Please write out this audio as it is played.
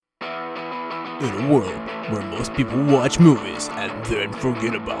In a world where most people watch movies and then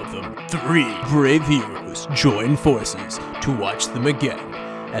forget about them, 3 brave heroes join forces to watch them again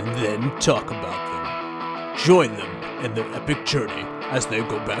and then talk about them. Join them in their epic journey as they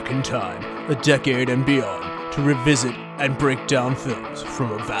go back in time, a decade and beyond, to revisit and break down films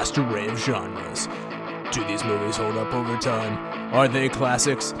from a vast array of genres. Do these movies hold up over time? Are they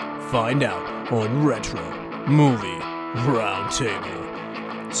classics? Find out on Retro Movie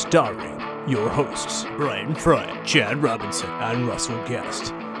Roundtable. Starring your hosts, Brian Fry, Chad Robinson, and Russell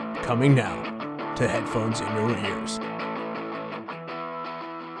Guest. Coming now to headphones in your ears.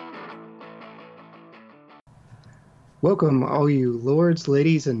 Welcome, all you lords,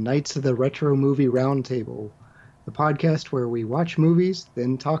 ladies, and knights of the Retro Movie Roundtable, the podcast where we watch movies,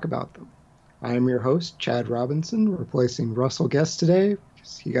 then talk about them. I am your host, Chad Robinson, replacing Russell Guest today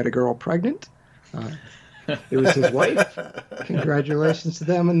because he got a girl pregnant. It was his wife. Congratulations to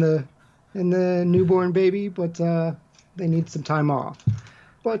them and the newborn baby, but they need some time off.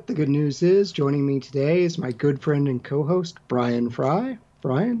 But the good news is, joining me today is my good friend and co-host, Brian Fry.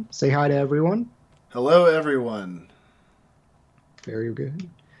 Brian, say hi to everyone. Hello, everyone. Very good.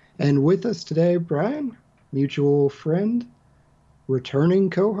 And with us today, Brian, mutual friend, returning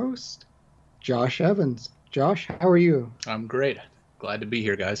co-host, Josh Evans. Josh, how are you? I'm great. Glad to be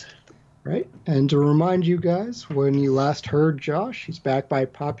here, guys. Right. And to remind you guys, when you last heard Josh, he's back by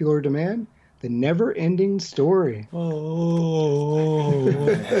popular demand, The Never-Ending Story. Oh.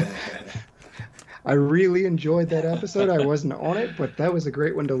 I really enjoyed that episode. I wasn't on it, but that was a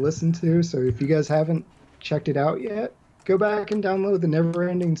great one to listen to. So if you guys haven't checked it out yet, go back and download The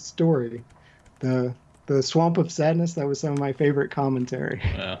Never-Ending Story. The Swamp of Sadness, that was some of my favorite commentary.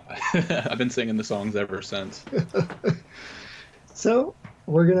 I've been singing the songs ever since. So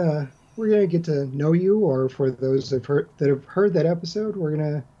we're gonna get to know you, or for those that have heard that episode, we're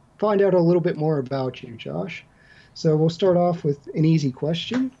gonna find out a little bit more about you, Josh. So we'll start off with an easy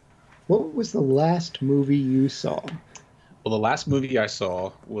question. What was the last movie you saw? Well, the last movie I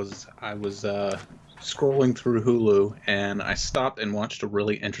saw was I was scrolling through Hulu, and I stopped and watched a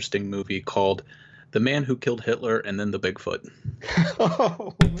really interesting movie called The Man Who Killed Hitler and Then the Bigfoot.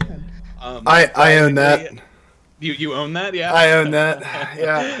 Oh, man. I own that. You own that? Yeah. I own that.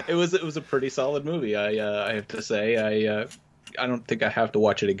 Yeah. It was a pretty solid movie. I have to say I don't think I have to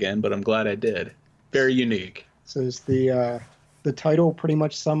watch it again, but I'm glad I did. Very unique. So does the title pretty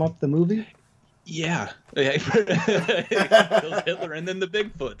much sum up the movie? Yeah. Kills Hitler and then the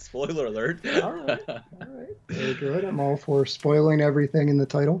Bigfoot. Spoiler alert. All right. Very good. I'm all for spoiling everything in the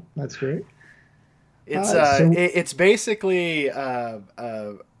title. That's great. It's basically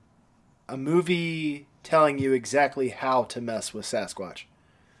a movie telling you exactly how to mess with Sasquatch.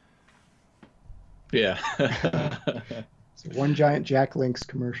 Yeah. It's one giant Jack Link's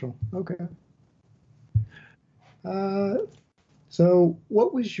commercial. Okay. So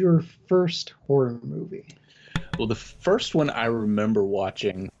what was your first horror movie? Well, the first one I remember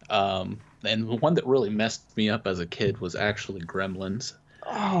watching, and the one that really messed me up as a kid, was actually Gremlins.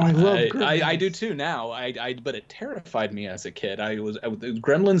 Oh, I love Gremlins. I do too now. But it terrified me as a kid. It was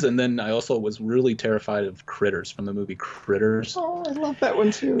Gremlins, and then I also was really terrified of Critters from the movie Critters. Oh, I love that one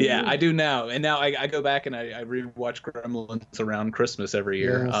too. Yeah, I do now. And now I go back and I rewatch Gremlins around Christmas every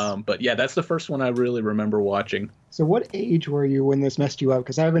year. Yes. But yeah, that's the first one I really remember watching. So what age were you when this messed you up?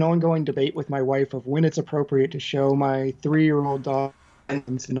 Because I have an ongoing debate with my wife of when it's appropriate to show my 3-year-old dog.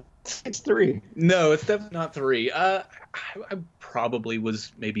 It's 3. No, it's definitely not 3. I probably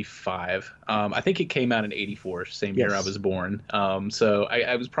was maybe 5. I think it came out in '84, same year I was born. So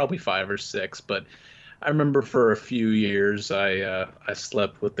I was probably 5 or 6. But I remember for a few years I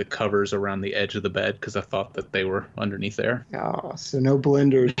slept with the covers around the edge of the bed because I thought that they were underneath there. Oh, so no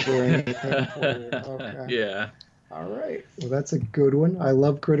blenders or anything for you. Okay. Yeah. All right. Well, that's a good one. I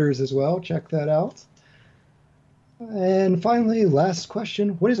love Critters as well. Check that out. And finally, last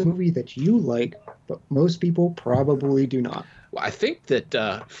question. What is a movie that you like, but most people probably do not? Well, I think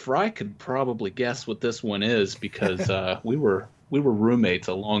that Fry could probably guess what this one is because we were roommates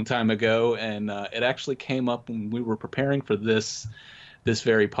a long time ago, and it actually came up when we were preparing for this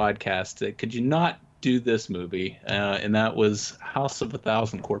very podcast. Could you not do this movie? And that was House of a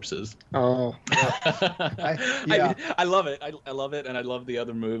Thousand Corpses. Oh, yeah. I love it. I love it, and I love the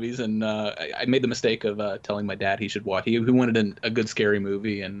other movies. And I made the mistake of telling my dad he should watch. He wanted a good scary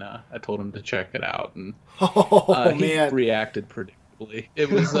movie, and I told him to check it out. And he reacted predictably. It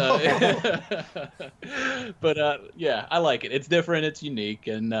was, but yeah, I like it. It's different. It's unique,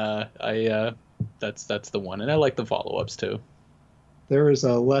 and that's the one. And I like the follow-ups too. there is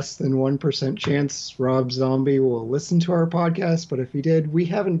a less than 1% chance Rob Zombie will listen to our podcast, but if he did, we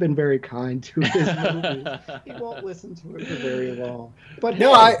haven't been very kind to his movies. He won't listen to it for very long. But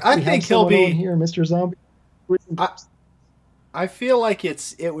no, hey, I we think have he'll someone be on here, Mr. Zombie. I feel like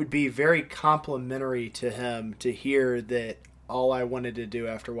it would be very complimentary to him to hear that all I wanted to do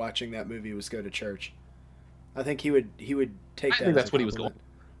after watching that movie was go to church. I think he would take that. I think as that's a what he was compliment.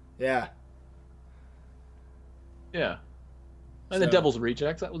 going. Yeah. Yeah. And The Devil's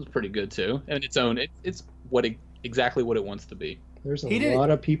Rejects, that was pretty good too. And its own, it's exactly what it wants to be. There's a lot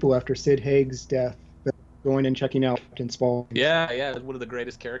of people after Sid Haig's death that are going and checking out Captain Spaulding. Yeah, one of the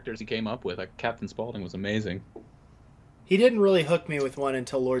greatest characters he came up with. Like, Captain Spaulding was amazing. He didn't really hook me with one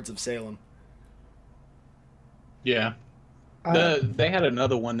until Lords of Salem. Yeah. They had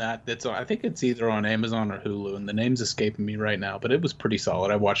another one that's on, I think it's either on Amazon or Hulu, and the name's escaping me right now, but it was pretty solid.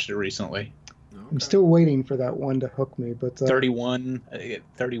 I watched it recently. Okay. I'm still waiting for that one to hook me, but 31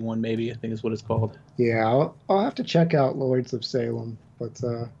 maybe, I think is what it's called. Yeah, I'll have to check out Lords of Salem, but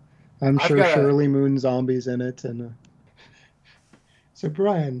I'm I've sure got Shirley Moon Zombie's in it. And so,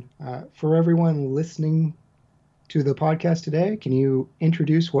 Brian, for everyone listening to the podcast today, can you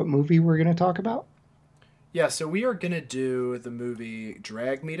introduce what movie we're going to talk about? Yeah, so we are going to do the movie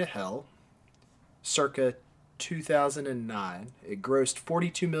Drag Me to Hell, circa 2009. It grossed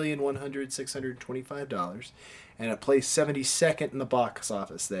 $42,100,625, and it placed 72nd in the box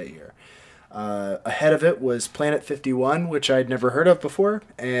office that year. Ahead of it was Planet 51, which I'd never heard of before,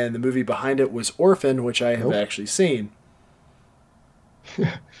 and the movie behind it was Orphan, which I have actually seen.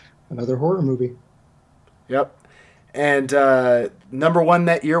 Another horror movie. Yep. And number one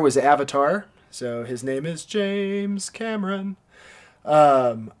that year was Avatar. So his name is James Cameron.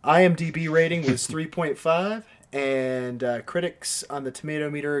 IMDb rating was 3.5, and critics on the tomato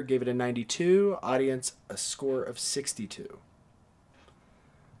meter gave it a 92. Audience a score of 62.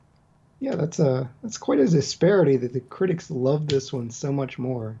 Yeah, that's quite a disparity that the critics love this one so much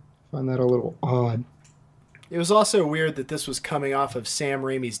more. I find that a little odd. It was also weird that this was coming off of Sam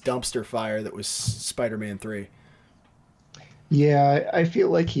Raimi's dumpster fire that was Spider-Man 3. Yeah, I feel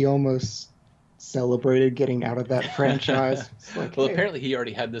like he almost celebrated getting out of that franchise. Like, well, apparently he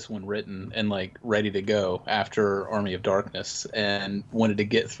already had this one written and like ready to go after Army of Darkness, and wanted to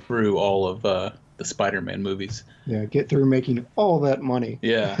get through all of the Spider-Man movies. Yeah, get through making all that money.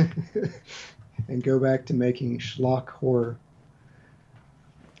 Yeah. And go back to making schlock horror.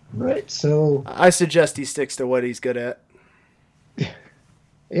 Right, so I suggest he sticks to what he's good at.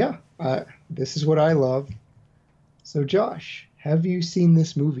 Yeah, this is what I love. So Josh, have you seen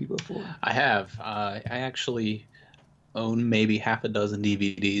this movie before? I have. I actually own maybe half a dozen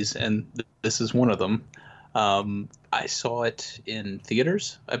DVDs, and this is one of them. I saw it in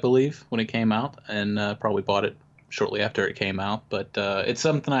theaters, I believe, when it came out, and probably bought it shortly after it came out. But it's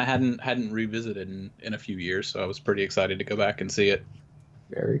something I hadn't revisited in a few years, so I was pretty excited to go back and see it.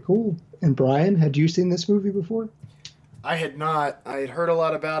 Very cool. And Brian, had you seen this movie before? I had not. I had heard a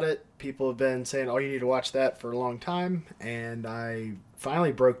lot about it. People have been saying, oh, you need to watch that for a long time. And I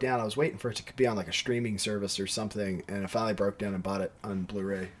finally broke down. I was waiting for it to be on like a streaming service or something. And I finally broke down and bought it on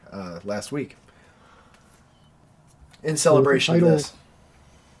Blu-ray last week. In celebration of this.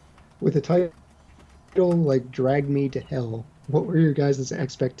 With the title like Drag Me to Hell, what were your guys'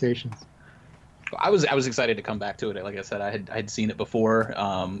 expectations? I was excited to come back to it. Like I said, I'd seen it before.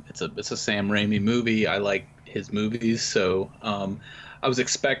 It's a Sam Raimi movie. I like his movies, so I was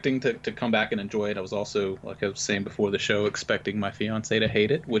expecting to come back and enjoy it. I was also, like I was saying before the show, expecting my fiance to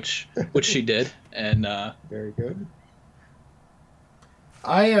hate it, which she did. And very good.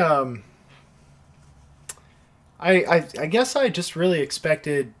 I guess I just really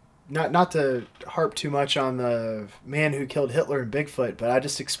expected not to harp too much on the man who killed Hitler and Bigfoot, but I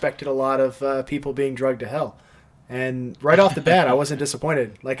just expected a lot of people being drugged to hell. And right off the bat, I wasn't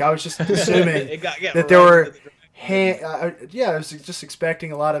disappointed. Like, I was just assuming that there were I was just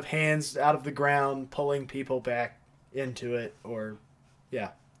expecting a lot of hands out of the ground pulling people back into it,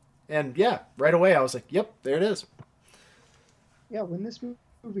 and right away I was like, yep, there it is. Yeah, when this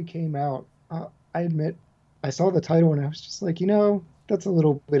movie came out, I admit I saw the title and I was just like, that's a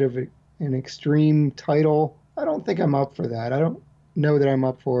little bit of an extreme title. I don't think I'm up for that. I don't know that I'm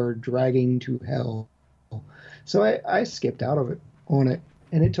up for dragging to hell. So I skipped out of it on it.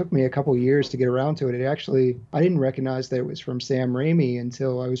 And it took me a couple years to get around to it. I didn't recognize that it was from Sam Raimi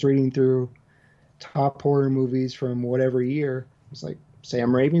until I was reading through top horror movies from whatever year. It was like, Sam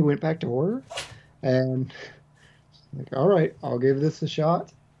Raimi went back to horror? And like, all right, I'll give this a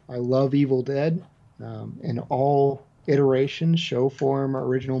shot. I love Evil Dead in all iterations, show form,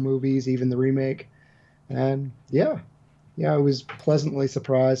 original movies, even the remake. And yeah, Yeah, I was pleasantly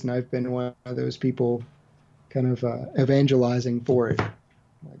surprised, and I've been one of those people kind of evangelizing for it.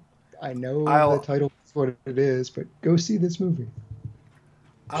 Like, I know the title is what it is, but go see this movie.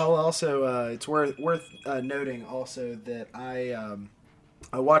 I'll also it's worth noting also that I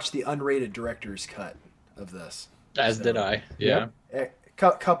watched the unrated director's cut of this. As did I. Yeah. A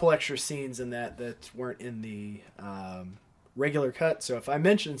couple extra scenes in that weren't in the regular cut. So if I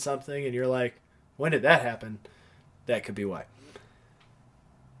mention something and you're like, "When did that happen?" That could be why.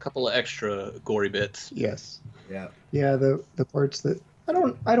 Couple of extra gory bits. Yes. Yeah. Yeah, the parts that I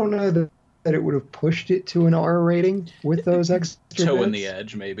don't know that it would have pushed it to an R rating with those extra Toeing bits. the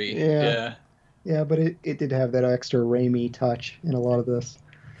edge, maybe. Yeah. Yeah, but it did have that extra Raimi touch in a lot of this.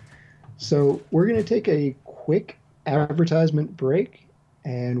 So we're going to take a quick advertisement break,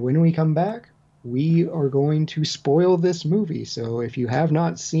 and when we come back, we are going to spoil this movie. So if you have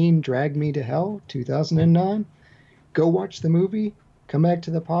not seen Drag Me to Hell 2009, go watch the movie, come back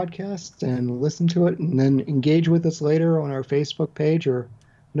to the podcast and listen to it, and then engage with us later on our Facebook page or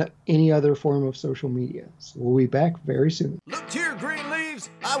any other form of social media. So we'll be back very soon. Look here, green leaves,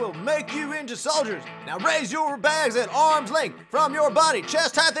 I will make you into soldiers. Now raise your bags at arm's length from your body,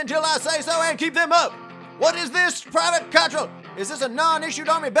 chest height until I say so, and keep them up. What is this, Private Cottrell? Is this a non-issued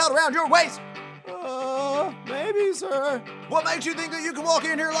army belt around your waist? Maybe, sir. What makes you think that you can walk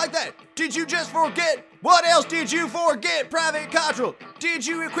in here like that? Did you just forget? What else did you forget, Private Cottrell? Did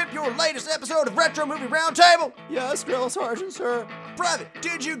you equip your latest episode of Retro Movie Roundtable? Yes, Drill Sergeant, sir. Private,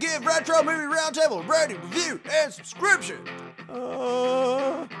 did you give Retro Movie Roundtable a rating, review, and subscription?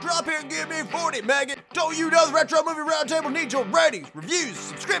 Drop here and give me 40, maggot. Don't you know the Retro Movie Roundtable needs your ratings, reviews,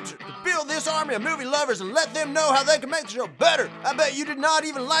 subscription to build this army of movie lovers and let them know how they can make the show better? I bet you did not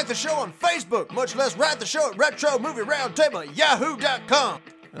even like the show on Facebook, much less write the show at Retro Movie Roundtable at yahoo.com.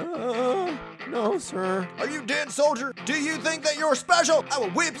 No, sir. Are you dead, soldier? Do you think that you're special? I will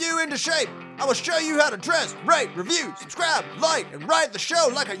whip you into shape. I will show you how to dress, rate, review, subscribe, like, and write the show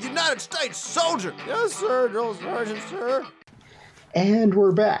like a United States soldier. Yes, sir, Drill Sergeant, sir. And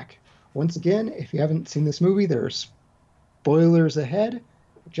we're back. Once again, if you haven't seen this movie, there are spoilers ahead.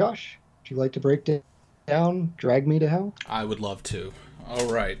 Josh, would you like to break down Drag Me to Hell? I would love to. All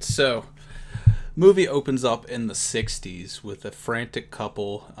right, so movie opens up in the 60s with a frantic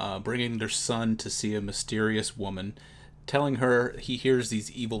couple bringing their son to see a mysterious woman, telling her he hears these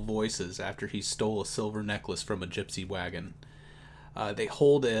evil voices after he stole a silver necklace from a gypsy wagon. They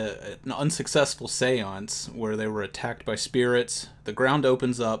hold an unsuccessful seance where they were attacked by spirits. The ground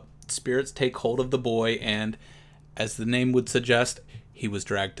opens up, spirits take hold of the boy, and, as the name would suggest, he was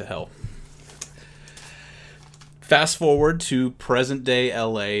dragged to hell. Fast forward to present-day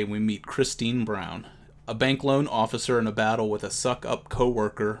LA, we meet Christine Brown, a bank loan officer in a battle with a suck-up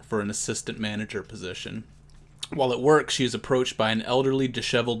co-worker for an assistant manager position. While at work, she is approached by an elderly,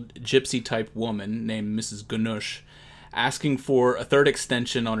 disheveled, gypsy-type woman named Mrs. Ganush, asking for a third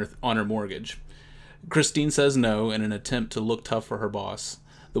extension on her mortgage. Christine says no in an attempt to look tough for her boss.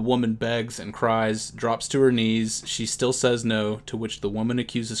 The woman begs and cries, drops to her knees. She still says no, to which the woman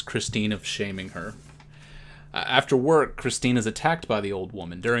accuses Christine of shaming her. After work, Christine is attacked by the old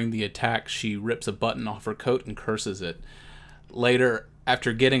woman. During the attack, she rips a button off her coat and curses it. Later,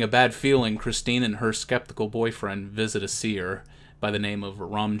 after getting a bad feeling, Christine and her skeptical boyfriend visit a seer by the name of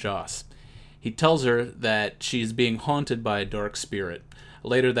Ram Dass. He tells her that she is being haunted by a dark spirit.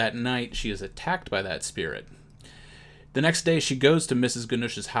 Later that night, she is attacked by that spirit. The next day, she goes to Mrs.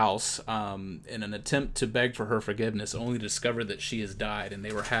 Ganush's house in an attempt to beg for her forgiveness, only to discover that she has died, and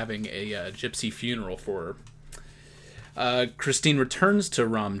they were having a gypsy funeral for her. Christine returns to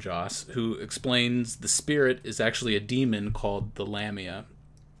Ram Dass, who explains the spirit is actually a demon called the Lamia,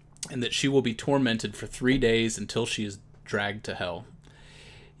 and that she will be tormented for 3 days until she is dragged to hell.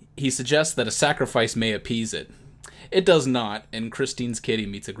 He suggests that a sacrifice may appease it. It does not, and Christine's kitty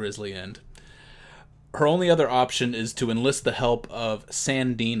meets a grisly end. Her only other option is to enlist the help of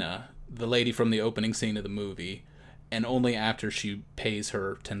Sandina, the lady from the opening scene of the movie, and only after she pays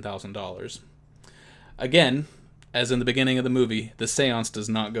her $10,000. Again, as in the beginning of the movie, the seance does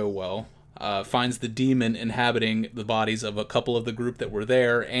not go well. Finds the demon inhabiting the bodies of a couple of the group that were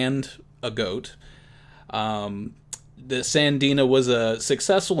there and a goat. The Sandina was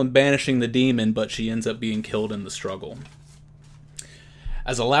successful in banishing the demon, but she ends up being killed in the struggle.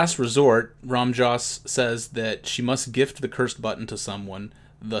 As a last resort, Ram Dass says that she must gift the cursed button to someone,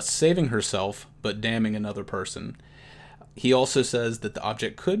 thus saving herself, but damning another person. He also says that the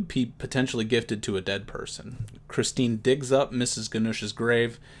object could be potentially gifted to a dead person. Christine digs up Mrs. Ganush's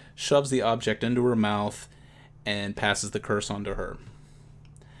grave, shoves the object into her mouth, and passes the curse on to her.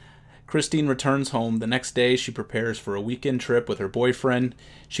 Christine returns home. The next day, she prepares for a weekend trip with her boyfriend.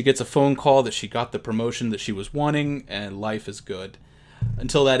 She gets a phone call that she got the promotion that she was wanting, and life is good.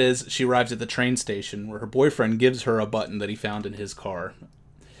 Until that is, she arrives at the train station, where her boyfriend gives her a button that he found in his car.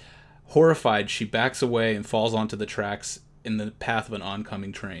 Horrified, she backs away and falls onto the tracks in the path of an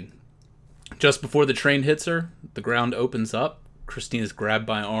oncoming train. Just before the train hits her, the ground opens up. Christine is grabbed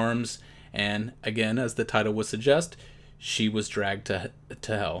by arms, and, again, as the title would suggest, she was dragged to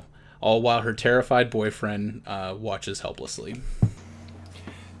hell, all while her terrified boyfriend watches helplessly.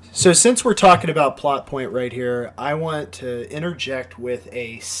 So since we're talking about plot point right here, I want to interject with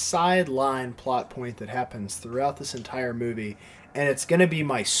a sideline plot point that happens throughout this entire movie, and it's going to be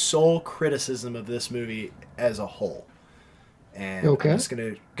my sole criticism of this movie as a whole. And I'm just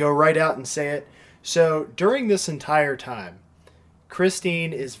going to go right out and say it. So during this entire time,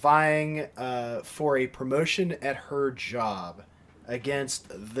 Christine is vying for a promotion at her job against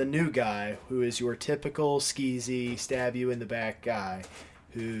the new guy, who is your typical skeezy, stab you in the back guy,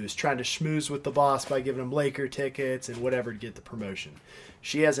 who's trying to schmooze with the boss by giving him Laker tickets and whatever to get the promotion.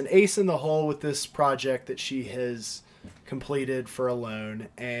 She has an ace in the hole with this project that she has completed for a loan,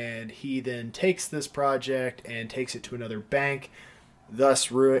 and he then takes this project and takes it to another bank, thus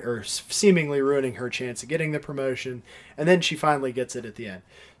seemingly ruining her chance of getting the promotion, and then she finally gets it at the end.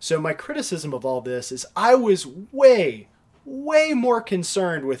 So my criticism of all this is I was way more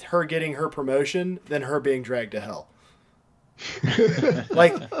concerned with her getting her promotion than her being dragged to hell.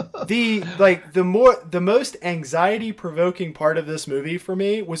 The most anxiety provoking part of this movie for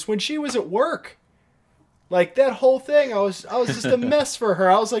me was when she was at work. Like that whole thing, I was just a mess for her.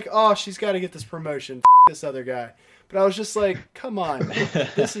 I was like, oh, she's got to get this promotion. This other guy. But I was just like, come on,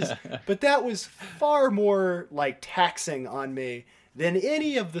 but that was far more like taxing on me than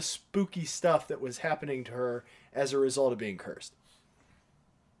any of the spooky stuff that was happening to her as a result of being cursed.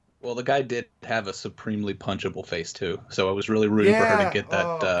 Well, the guy did have a supremely punchable face too, so I was really rooting for her to get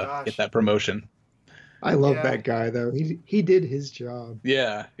that promotion. I love that guy though. He did his job.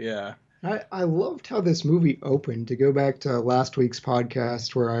 Yeah. I loved how this movie opened. To go back to last week's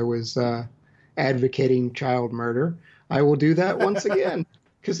podcast where I was advocating child murder, I will do that once again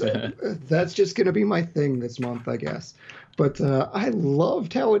because that's just going to be my thing this month, I guess. But I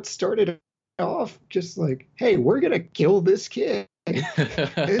loved how it started off just like, hey, we're going to kill this kid.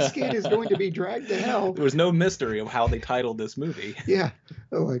 This kid is going to be dragged to hell. There was no mystery of how they titled this movie. Yeah,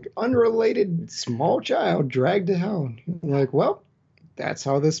 like unrelated small child dragged to hell. Like, well, that's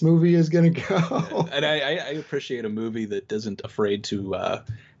how this movie is going to go. And I appreciate a movie that isn't afraid to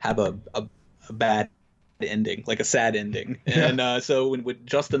have a bad ending, like a sad ending. And so with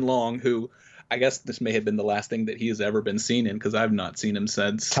Justin Long, who I guess this may have been the last thing that he has ever been seen in, because I've not seen him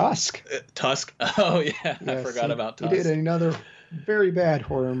since Tusk. Tusk. Oh yeah, yes, I forgot about Tusk. He did another very bad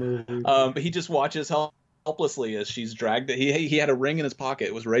horror movie. But he just watches helplessly as she's dragged. He had a ring in his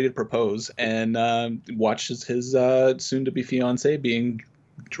pocket, was ready to propose, and watches his soon-to-be fiance being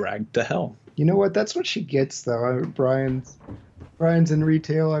dragged to hell. You know what? That's what she gets, though. Brian's in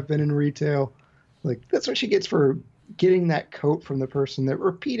retail. I've been in retail. Like, that's what she gets for getting that coat from the person that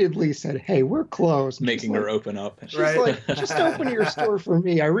repeatedly said, hey, we're closed. Making her open up. She's like, just open your store for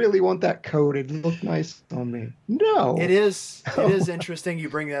me. I really want that coat. It'd look nice on me. No. It is interesting you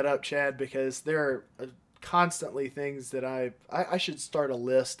bring that up, Chad, because there are constantly things that I should start a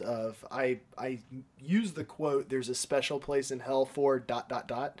list of. I use the quote, there's a special place in hell for ...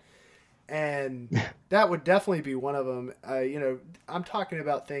 And that would definitely be one of them. I'm talking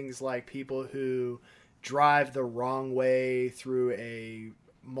about things like people who drive the wrong way through a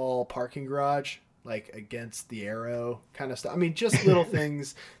mall parking garage, like against the arrow kind of stuff. I mean, just little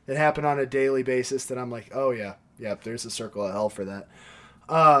things that happen on a daily basis that I'm like, oh yeah, there's a circle of hell for that.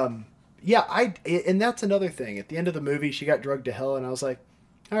 And that's another thing. At the end of the movie, she got drugged to hell, and I was like,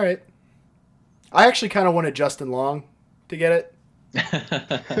 all right. I actually kind of wanted Justin Long to get it.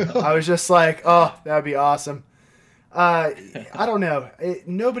 I was just like, oh, that'd be awesome. I don't know.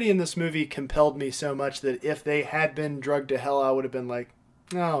 Nobody in this movie compelled me so much that if they had been drugged to hell, I would have been like,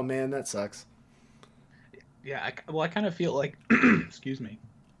 oh man, that sucks. Yeah, I kind of feel like, excuse me,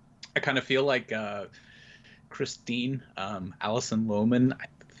 I kind of feel like Christine, Alison Lohman, I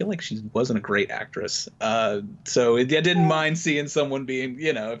feel like she wasn't a great actress. So I didn't mind seeing someone being,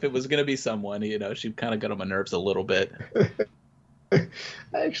 if it was going to be someone, she kind of got on my nerves a little bit. I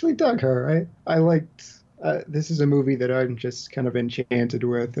actually dug her. I liked... this is a movie that I'm just kind of enchanted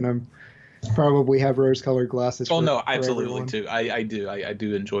with, and I'm probably have rose-colored glasses. Oh no, absolutely too. I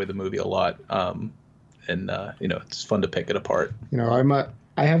do enjoy the movie a lot, and it's fun to pick it apart.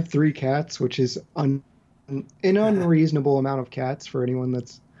 I have 3 cats, which is an unreasonable amount of cats for anyone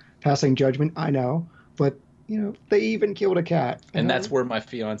that's passing judgment. I know, but they even killed a cat. And that's where my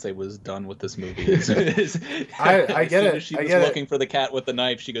fiance was done with this movie. I get it. As she was looking for the cat with the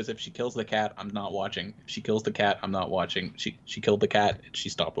knife, she goes, "If she kills the cat, I'm not watching. If she kills the cat, I'm not watching." She killed the cat, and she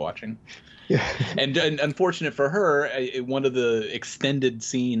stopped watching. Yeah. And unfortunate for her, one of the extended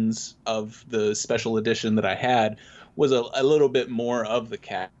scenes of the special edition that I had was a little bit more of the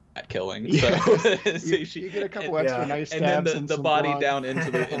cat killing. Yeah. So you get a couple extra nice stabs and then the body blood. down into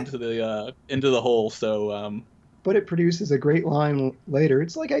the hole. So but it produces a great line later.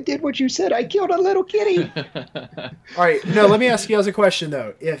 It's like, I did what you said. I killed a little kitty. All right. No, let me ask you guys a question,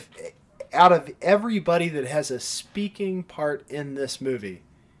 though. If out of everybody that has a speaking part in this movie,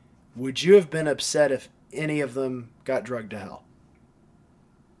 would you have been upset if any of them got drugged to hell?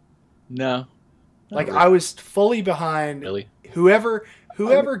 No. Like, really. I was fully behind whoever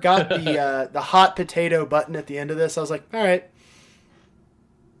got the hot potato button at the end of this. I was like, all right.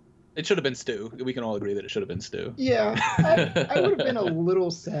 It should have been Stu. We can all agree that it should have been Stu. Yeah, I would have been a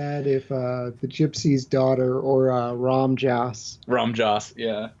little sad if the gypsy's daughter or Ramjas. Ramjas,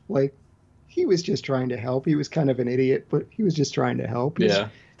 yeah. Like, he was just trying to help. He was kind of an idiot, but he was just trying to help.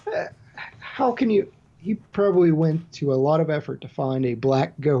 How can you... He probably went to a lot of effort to find a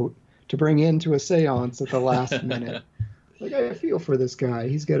black goat to bring into a seance at the last minute. Like, I feel for this guy.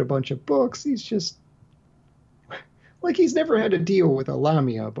 He's got a bunch of books. He's just... Like, he's never had to deal with a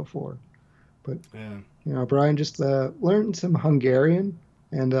lamia before. But, Brian just learned some Hungarian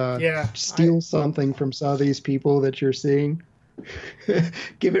and steal something from some of these people that you're seeing.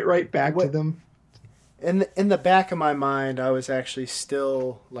 Give it right back to them. In the back of my mind, I was actually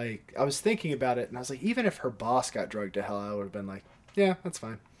still, like, I was thinking about it, and I was like, even if her boss got drugged to hell, I would have been like, yeah, that's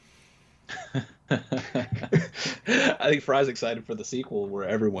fine. I think Fry's excited for the sequel where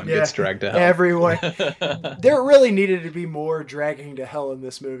everyone gets dragged to hell. Everyone. There really needed to be more dragging to hell in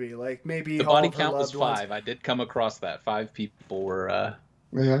this movie. Like, maybe the body count was 5. I did come across that 5 people were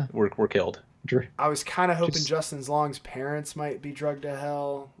killed. I was kind of hoping Justin Long's parents might be drugged to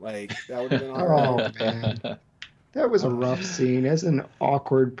hell. Like, that would have been all right. Oh man, that was a rough scene. As an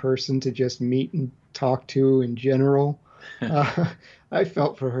awkward person to just meet and talk to in general. I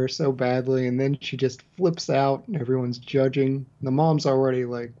felt for her so badly, and then she just flips out, and everyone's judging. The mom's already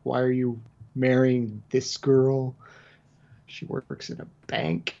like, why are you marrying this girl? She works in a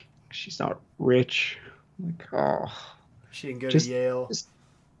bank. She's not rich. I'm like, oh. She didn't go to Yale.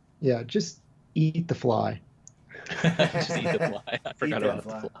 Just eat the fly. Just eat the fly. I forgot about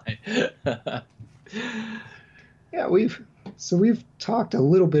the fly. Yeah, we've talked a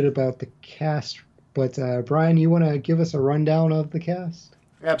little bit about the cast. But, Brian, you want to give us a rundown of the cast?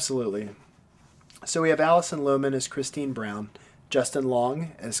 Absolutely. So we have Alison Lohman as Christine Brown, Justin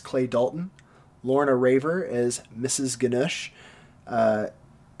Long as Clay Dalton, Lorna Raver as Mrs. Ganush,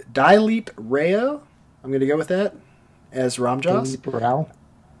 Dileep Rao, I'm going to go with that, as Ramjas.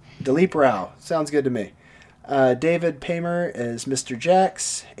 Dileep Rao. Sounds good to me. David Paymer as Mr.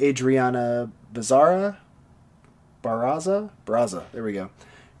 Jax, Adriana Barraza, there we go.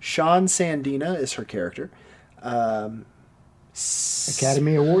 Sean Sandina is her character. Academy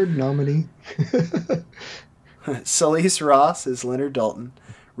Award nominee. Celeste Ross is Leonard Dalton.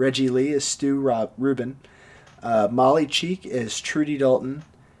 Reggie Lee is Stu Rubin. Molly Cheek is Trudy Dalton.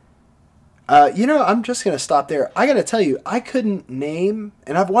 I'm just going to stop there. I got to tell you, I couldn't name,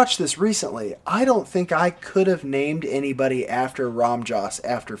 and I've watched this recently, I don't think I could have named anybody after Ramjas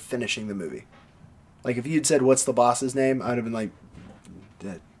after finishing the movie. Like, if you'd said, what's the boss's name? I would have been like,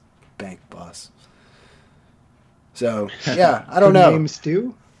 that bank boss. So, yeah, I don't know. Name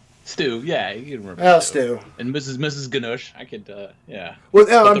Stu? Stu, yeah, you can remember. Oh, Stu. And Mrs. Ganush, I could, yeah. Well,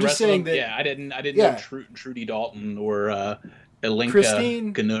 no, I'm just saying that. Yeah, I didn't know Trudy Dalton or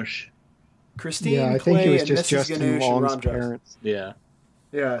Elenka Ganush. Christine, yeah, I Clay, think it was and just Mrs. Justin Ganush Long's and Ramjas. parents. Yeah.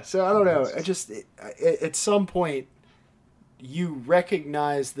 Yeah, so I don't know. At some point, you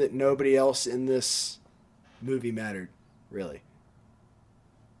recognize that nobody else in this movie mattered, really.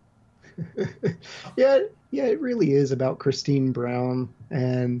 Yeah, it really is about Christine Brown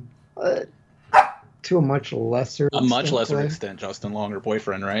and to a much lesser extent, Justin Long, her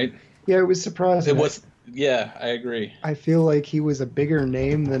boyfriend, right? Yeah, it was surprising. It was. Yeah, I agree. I feel like he was a bigger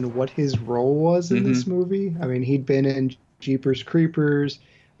name than what his role was in this movie. I mean, he'd been in Jeepers Creepers.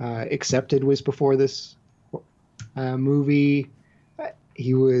 Accepted was before this movie.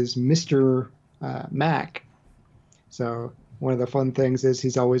 He was Mr. Mac. So one of the fun things is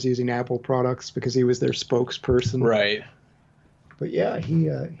he's always using Apple products because he was their spokesperson. Right. But yeah,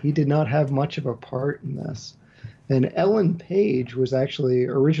 he did not have much of a part in this. And Ellen Page was actually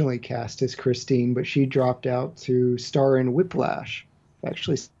originally cast as Christine, but she dropped out to star in Whiplash.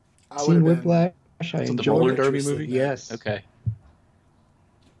 Actually I seen would've been- Whiplash. I Is it the enjoyed roller it. derby interested movie? in that. Yes. Okay.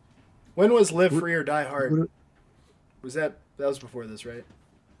 When was Live Free or Die Hard? Would- Was that was before this, right?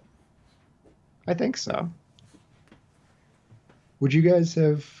 I think so. Would you guys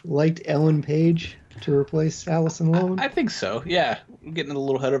have liked Ellen Page to replace Alison Lohman? I think so. Yeah, we're getting a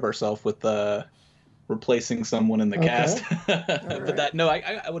little ahead of ourselves with replacing someone in the Okay. cast. right. But that no,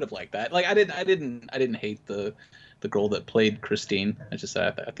 I would have liked that. Like I didn't hate the girl that played Christine. I just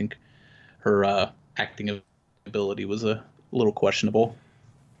I think her acting ability was a little questionable.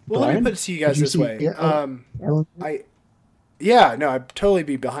 Well, let me Brian? put it to you guys Did you this see- way. yeah, Ellen? I'd totally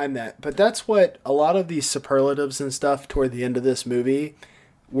be behind that. But that's what a lot of these superlatives and stuff toward the end of this movie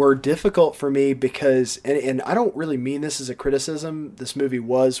were difficult for me because, and I don't really mean this as a criticism. This movie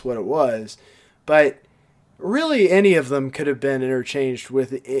was what it was, but really any of them could have been interchanged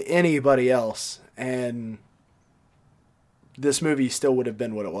with anybody else, and this movie still would have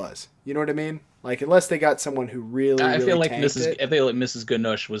been what it was. You know what I mean? Like, unless they got someone who really, I feel like tanked it. I feel like Mrs.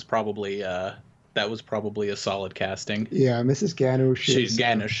 Ganush was probably that was probably a solid casting. Yeah, Mrs. Ganush. She's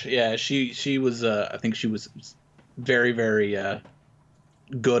Ganush. Yeah, she was. I think she was very very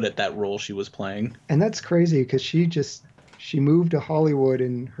good at that role she was playing. And that's crazy because she moved to Hollywood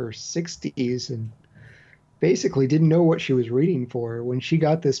in her 60s and basically didn't know what she was reading for. When she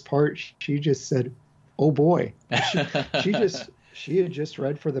got this part, she just said, "Oh boy." She had just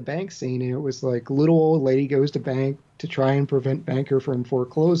read for the bank scene, and it was like little old lady goes to bank to try and prevent banker from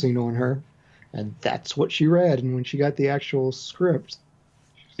foreclosing on her, and that's what she read. And when she got the actual script,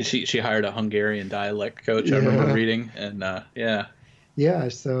 She hired a Hungarian dialect coach. I remember reading, and yeah,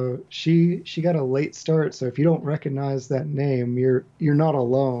 so she got a late start. So if you don't recognize that name, you're not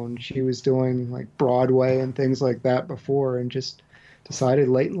alone. She was doing like Broadway and things like that before, and just decided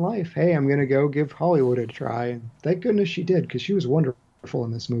late in life, hey, I'm gonna go give Hollywood a try. And thank goodness she did, because she was wonderful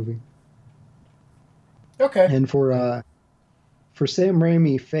in this movie. Okay. And for Sam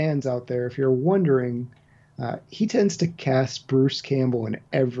Raimi fans out there, if you're wondering, he tends to cast Bruce Campbell in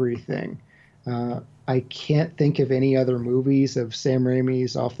everything. I can't think of any other movies of Sam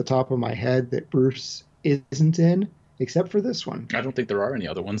Raimi's off the top of my head that Bruce isn't in, except for this one. I don't think there are any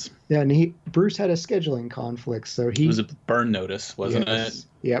other ones. Yeah, and Bruce had a scheduling conflict, so It was a Burn Notice, wasn't it?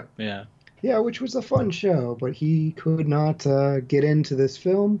 Yep. Yeah. Yeah, which was a fun show, but he could not get into this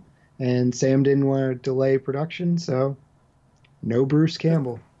film, and Sam didn't want to delay production, so no Bruce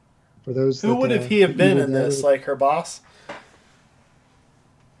Campbell. For those Who would have he have been in this? Like her boss?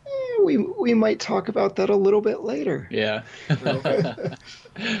 We might talk about that a little bit later. Yeah.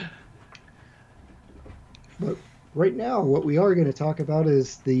 But right now, what we are going to talk about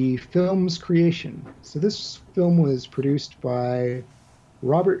is the film's creation. So this film was produced by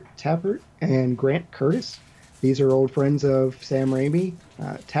Robert Tappert and Grant Curtis. These are old friends of Sam Raimi.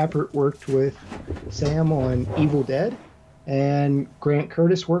 Tappert worked with Sam on Evil Dead, and Grant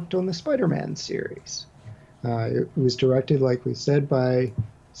Curtis worked on the Spider-Man series. It was directed, like we said, by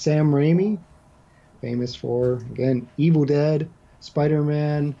Sam Raimi, famous for, again, Evil Dead,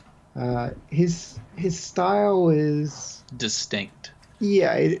 Spider-Man. His style is Distinct.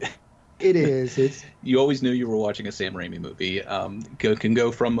 yeah, it is. It's You always knew you were watching a Sam Raimi movie. Can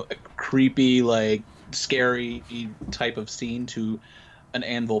go from a creepy, like scary type of scene to an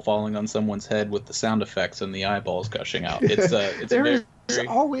anvil falling on someone's head with the sound effects and the eyeballs gushing out. It's there's very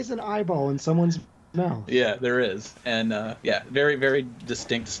always an eyeball in someone's mouth. yeah, there is, and very very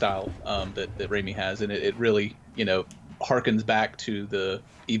distinct style that Raimi has, and it really harkens back to the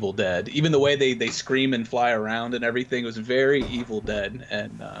Evil Dead. Even the way they scream and fly around and everything was very Evil Dead,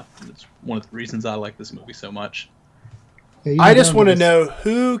 and it's one of the reasons I like this movie so much. Yeah, I just want to know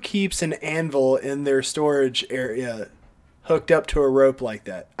who keeps an anvil in their storage area hooked up to a rope like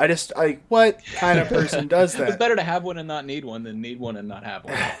that. What kind of person does It's that? better to have one and not need one than need one and not have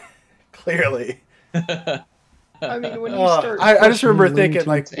one. Clearly. I mean, when you Oh, start, I just remember questioning thinking,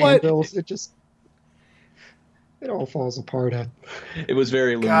 Looney like, Tunes what? Anvils, it all falls apart. It was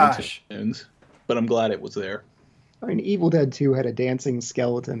very Looney Gosh. Tunes, but I'm glad it was there. I mean, Evil Dead 2 had a dancing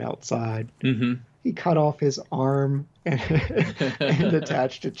skeleton outside. Mm-hmm. He cut off his arm and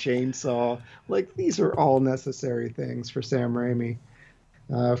attached a chainsaw. Like, these are all necessary things for Sam Raimi.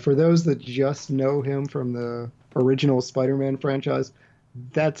 For those that just know him from the original Spider-Man franchise,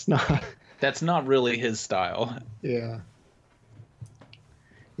 that's not... That's not really his style. Yeah.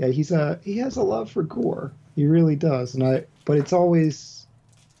 Yeah, he has a love for gore. He really does. But it's always...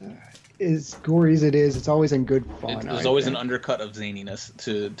 as gory as it is, it's always in good fun. There's always an undercut of zaniness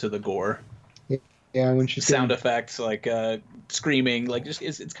to the gore. Yeah, when she's sound effects, like screaming, like just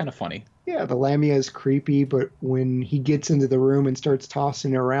it's kind of funny. Yeah, the Lamia is creepy, but when he gets into the room and starts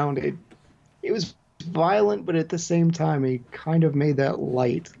tossing around, it was violent, but at the same time, he kind of made that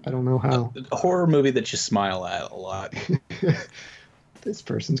light. I don't know how. A horror movie that you smile at a lot. This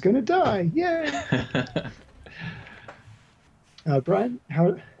person's gonna die! Yay! Brian,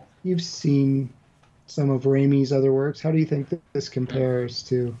 how you've seen some of Raimi's other works? How do you think that this compares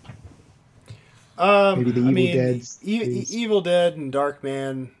to maybe the Evil Dead? Evil Dead and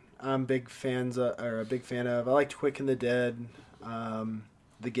Darkman, I'm big fans or a big fan of. I liked Quick and the Dead,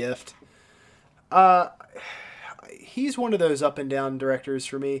 The Gift. He's one of those up and down directors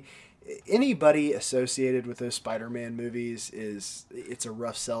for me. Anybody associated with those Spider-Man movies it's a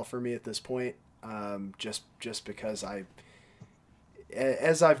rough sell for me at this point. Just because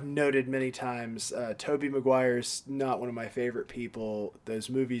as I've noted many times, Tobey Maguire's not one of my favorite people. Those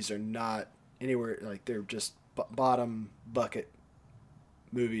movies are not anywhere, like, they're just bottom bucket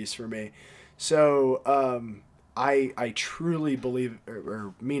movies for me. So I truly believe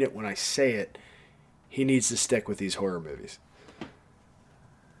or mean it when I say it. He needs to stick with these horror movies.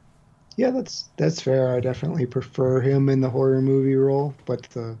 Yeah, that's fair. I definitely prefer him in the horror movie role. But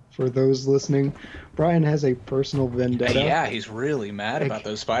for those listening, Brian has a personal vendetta. Yeah, he's really mad about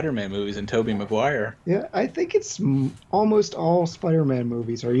those Spider-Man movies and Tobey Maguire. Yeah, I think it's almost all Spider-Man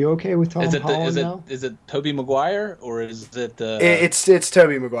movies. Are you okay with Tom Holland now? Is it Tobey Maguire or is it? It's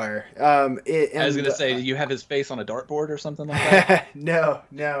Tobey Maguire. I was gonna say, do you have his face on a dartboard or something like that?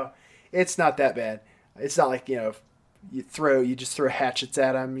 No, it's not that bad. It's not like, you just throw hatchets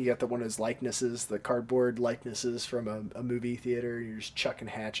at him. You got one of those likenesses, the cardboard likenesses from a movie theater. You're just chucking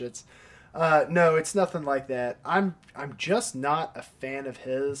hatchets. No, it's nothing like that. I'm just not a fan of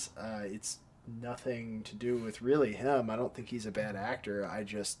his. It's nothing to do with really him. I don't think he's a bad actor.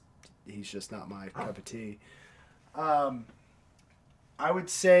 He's just not my cup of tea. I would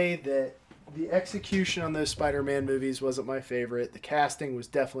say that the execution on those Spider-Man movies wasn't my favorite. The casting was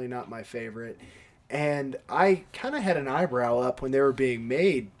definitely not my favorite. And I kind of had an eyebrow up when they were being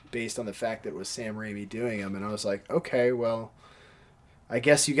made based on the fact that it was Sam Raimi doing them. And I was like, okay, well, I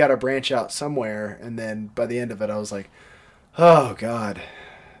guess you got to branch out somewhere. And then by the end of it, I was like, oh, God.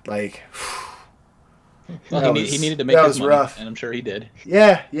 Like, well, he needed to make his money, rough. And I'm sure he did.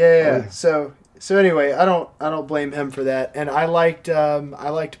 Yeah. So anyway, I don't blame him for that. And I liked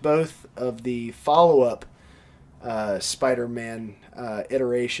both of the follow-up Spider-Man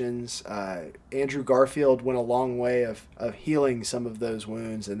iterations. Andrew Garfield went a long way of healing some of those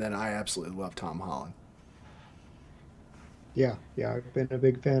wounds, and then I absolutely love Tom Holland. Yeah, I've been a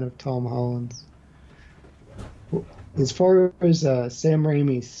big fan of Tom Holland's. As far as Sam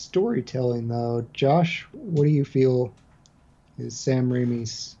Raimi's storytelling, though, Josh, what do you feel is Sam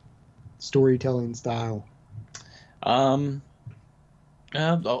Raimi's storytelling style? I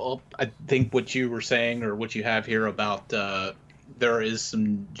think what you were saying, or what you have here about there is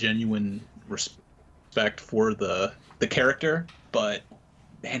some genuine respect for the character, but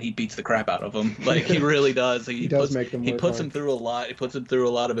man, he beats the crap out of him. Like, he really does. He puts him through a lot. He puts him through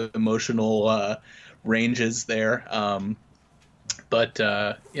a lot of emotional ranges there. But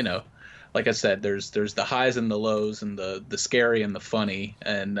like I said, there's the highs and the lows, and the scary and the funny,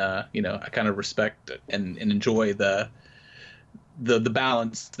 and I kind of respect and enjoy the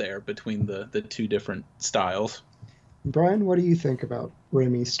balance there between the two different styles. Brian, what do you think about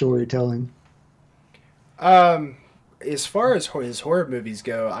Raimi's storytelling? As far as his horror movies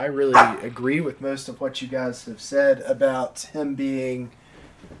go, I really agree with most of what you guys have said about him being,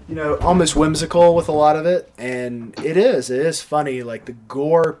 almost whimsical with a lot of it. And it is funny. Like, the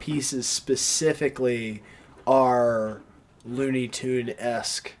gore pieces specifically are Looney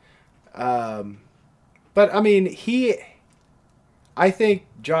Tune-esque. But I mean, I think,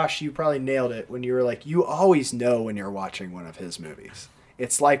 Josh, you probably nailed it when you were like, you always know when you're watching one of his movies.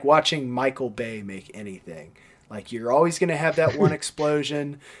 It's like watching Michael Bay make anything. Like, you're always going to have that one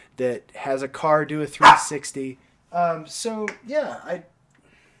explosion that has a car do a 360. So, yeah, I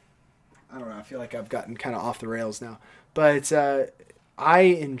don't know. I feel like I've gotten kind of off the rails now. But I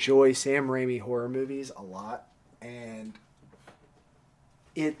enjoy Sam Raimi horror movies a lot. And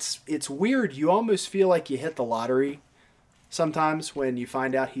it's weird. You almost feel like you hit the lottery sometimes when you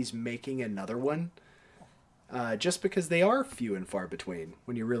find out he's making another one, just because they are few and far between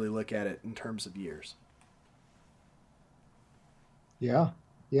when you really look at it in terms of years. Yeah.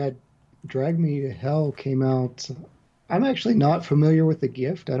 Drag Me to Hell came out. I'm actually not familiar with The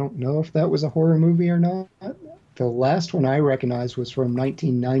Gift. I don't know if that was a horror movie or not. The last one I recognized was from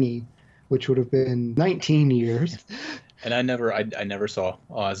 1990, which would have been 19 years. And I never saw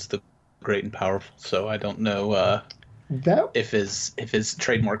Oz the great and powerful. So I don't know That if his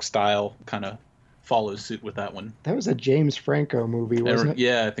trademark style kind of follows suit with that one. that was a James Franco movie, wasn't it?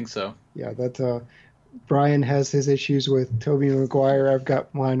 Yeah, I think so. Yeah, that Brian has his issues with Tobey Maguire. I've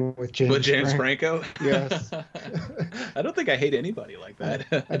got mine with James. But James Franco? Yes. I don't think I hate anybody like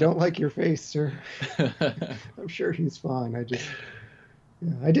that. I don't like your face, sir. I'm sure he's fine.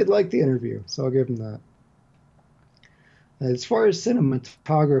 I did like the interview, so I'll give him that. As far as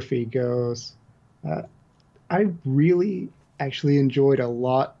cinematography goes, I really actually enjoyed a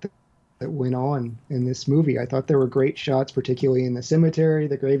lot that went on in this movie. I thought there were great shots, particularly in the cemetery,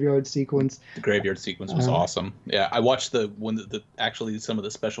 the graveyard sequence. The graveyard sequence was awesome. Yeah, I watched actually some of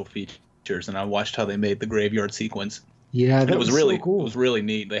the special features, and I watched how they made the graveyard sequence. Yeah, that it was really so cool. It was really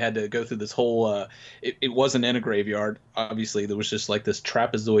neat. They had to go through this whole. It wasn't in a graveyard. Obviously, there was just like this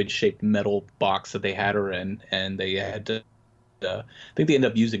trapezoid-shaped metal box that they had her in, and they had to. I think they ended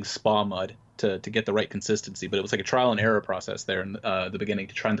up using spa mud to get the right consistency, but it was like a trial and error process there in the beginning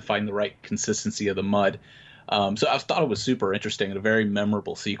to trying to find the right consistency of the mud. So I thought it was super interesting and a very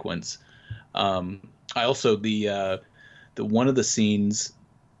memorable sequence. I also the one of the scenes.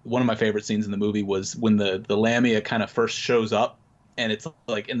 One of my favorite scenes in the movie was when the Lamia kind of first shows up, and it's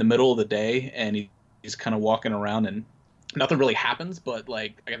like in the middle of the day, and he's kind of walking around, and nothing really happens. But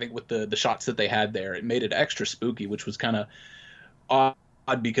like I think with the shots that they had there, it made it extra spooky, which was kind of odd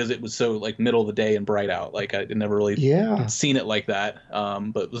because it was so like middle of the day and bright out. Like I never really seen it like that,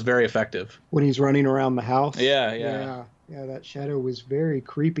 but it was very effective. When he's running around the house. Yeah. That shadow was very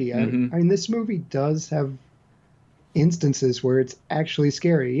creepy. Mm-hmm. I mean, this movie does have instances where it's actually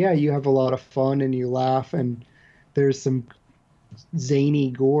scary. Yeah, you have a lot of fun and you laugh and there's some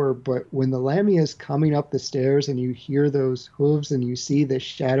zany gore, but when the Lamia is coming up the stairs and you hear those hooves and you see the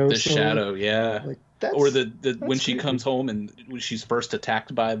shadow, yeah, like or the when she creepy. comes home and when she's first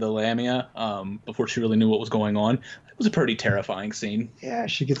attacked by the Lamia, before she really knew what was going on, it was a pretty terrifying scene. Yeah,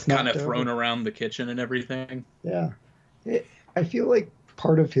 she gets kind of knocked thrown over. around the kitchen and everything. Yeah, I feel like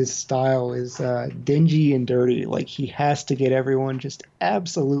part of his style is dingy and dirty. Like he has to get everyone just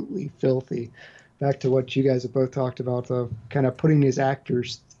absolutely filthy. Back to what you guys have both talked about, of kind of putting his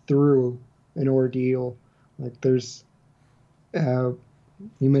actors through an ordeal. Like there's, you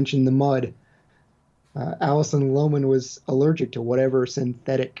mentioned the mud. Alison Lohman was allergic to whatever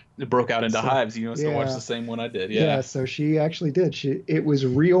synthetic. It broke out into hives. You must have watched Yeah. the same one I did. Yeah, so she actually did. It was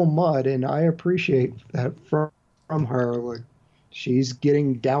real mud, and I appreciate that from her. Like, she's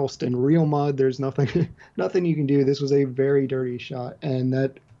getting doused in real mud. There's nothing you can do. This was a very dirty shot, and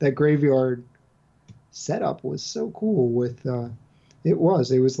that graveyard setup was so cool. With it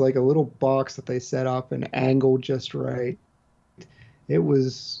was like a little box that they set up and angled just right. It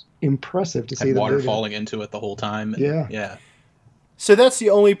was impressive to see Had the water movie. falling into it the whole time. Yeah. So that's the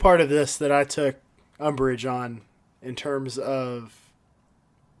only part of this that I took umbrage on in terms of,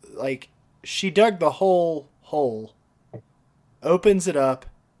 like, she dug the whole hole, opens it up,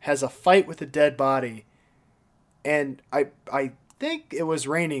 has a fight with a dead body, and I think it was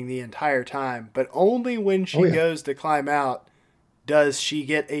raining the entire time, but only when she goes to climb out does she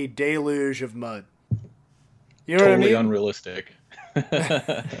get a deluge of mud. You know Totally what I mean? unrealistic.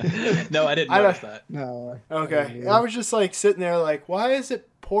 No, I didn't notice that. No. Okay. I was just like sitting there like, why is it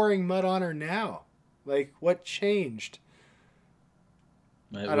pouring mud on her now? Like, what changed?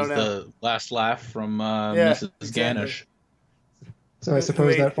 It I was don't know. the last laugh from Yeah, Mrs. exactly. Ganish. So I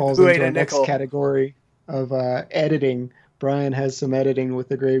suppose Who that falls ate into a our next nickel? category of editing. Brian has some editing with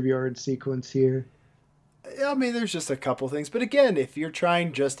the graveyard sequence here. I mean, there's just a couple things. But again, if you're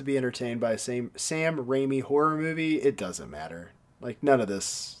trying just to be entertained by a Sam Raimi horror movie, it doesn't matter. Like, none of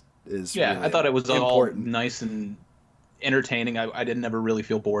this is Yeah, really I thought it was important. all nice and entertaining. I didn't ever really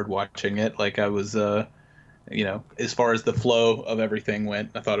feel bored watching it. Like I was, as far as the flow of everything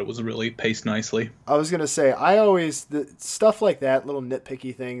went, I thought it was really paced nicely. I was going to say, stuff like that, little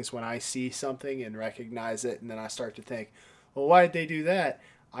nitpicky things, when I see something and recognize it, and then I start to think, well, why did they do that?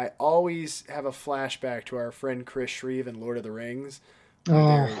 I always have a flashback to our friend Chris Shreve in Lord of the Rings.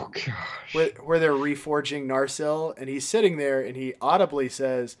 Oh, gosh. Where they're reforging Narsil, and he's sitting there, and he audibly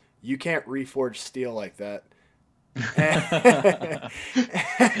says, "You can't reforge steel like that."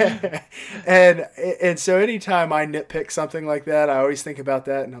 and so anytime I nitpick something like that, I always think about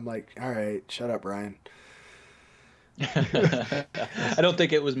that, and I'm like, all right, shut up, Brian. I don't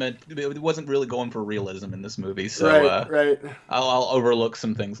think it was meant. It wasn't really going for realism in this movie, so Right. I'll overlook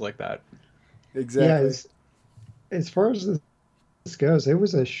some things like that. Exactly. Yeah, as far as this goes, it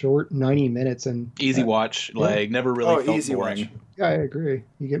was a short 90 minutes and Easy watch, like never really felt easy boring. watch. yeah, I agree.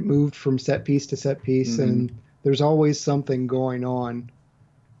 You get moved from set piece to set piece, Mm-hmm. and there's always something going on.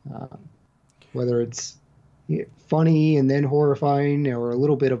 whether it's funny and then horrifying or a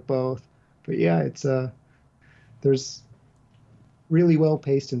little bit of both. But yeah, it's there's really well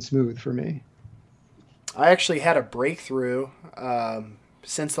paced and smooth for me. I actually had a breakthrough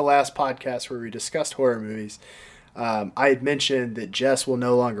since the last podcast where we discussed horror movies. I had mentioned that Jess will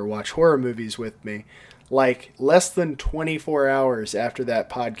no longer watch horror movies with me. Like less than 24 hours after that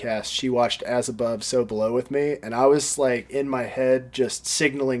podcast, she watched As Above, So Below with me, and I was like in my head just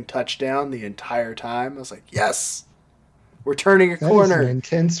signaling touchdown the entire time. I was like, yes, we're turning a corner. That is an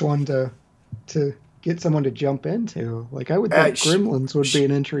intense one to get someone to jump into. Like I would think Gremlins would be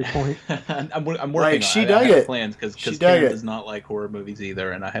an entry point. I'm working like, on she it. dug I have it. plans because She Karen dug it. does not like horror movies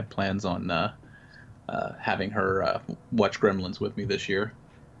either, and I have plans on having her watch Gremlins with me this year.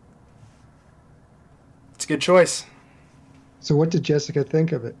 It's a good choice. So what did Jessica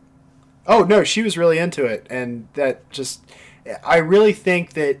think of it? Oh, no, she was really into it. And that just, I really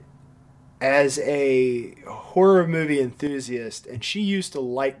think that as a horror movie enthusiast, and she used to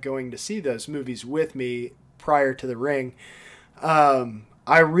like going to see those movies with me prior to The Ring,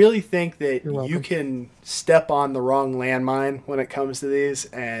 I really think that you can step on the wrong landmine when it comes to these,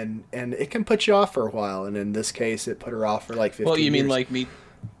 and it can put you off for a while. And in this case, it put her off for like 15 Well, you mean years.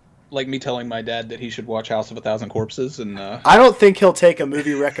 like me telling my dad that he should watch House of a Thousand Corpses? And I don't think he'll take a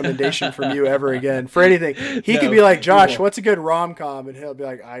movie recommendation from you ever again for anything. He could be like, Josh, what's a good rom-com? And he'll be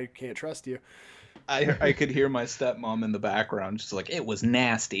like, I can't trust you. I could hear my stepmom in the background just like, it was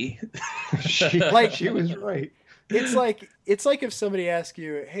nasty. She was right. It's like if somebody asks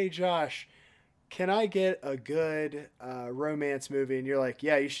you, hey, Josh, can I get a good romance movie? And you're like,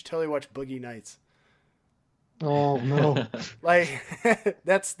 yeah, you should totally watch Boogie Nights. Oh no! Like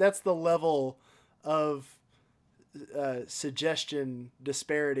that's the level of suggestion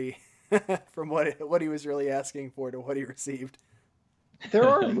disparity from what he was really asking for to what he received. There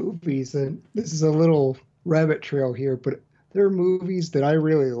are movies, and this is a little rabbit trail here, but there are movies that I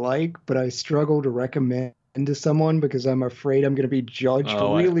really like, but I struggle to recommend to someone because I'm afraid I'm going to be judged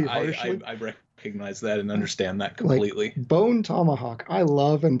really harshly. I recognize that and understand that completely. Like Bone Tomahawk, I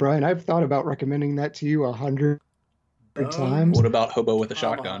love, and Brian, I've thought about recommending that to you 100 times. What about Hobo with a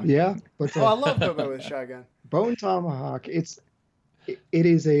Shotgun? Yeah, but I love Hobo with a Shotgun. Bone Tomahawk, it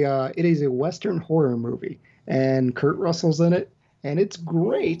is a Western horror movie, and Kurt Russell's in it, and it's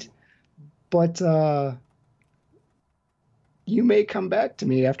great. But you may come back to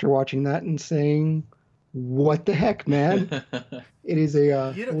me after watching that and saying, "What the heck, man?" It is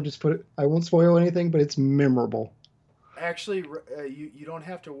we'll just put it. I won't spoil anything, but it's memorable. Actually, you don't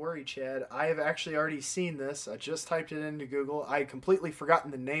have to worry, Chad. I have actually already seen this. I just typed it into Google. I had completely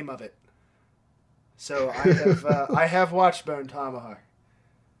forgotten the name of it. So I have watched Bone Tomahawk.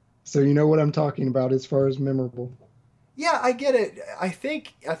 So you know what I'm talking about as far as memorable. Yeah, I get it. I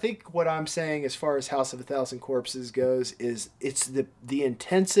think what I'm saying as far as House of a Thousand Corpses goes is it's the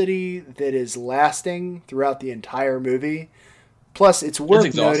intensity that is lasting throughout the entire movie. Plus, it's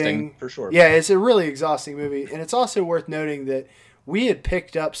worth noting for sure. Yeah, it's a really exhausting movie, and it's also worth noting that we had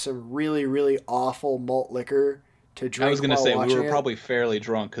picked up some really, really awful malt liquor to drink. I was going to say we were probably fairly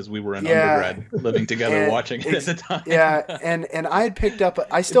drunk because we were in undergrad living together watching it at the time. Yeah, and I had picked up.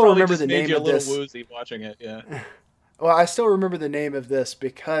 I still remember the name of this. A little woozy watching it. Yeah. Well, I still remember the name of this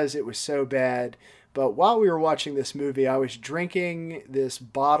because it was so bad. But while we were watching this movie, I was drinking this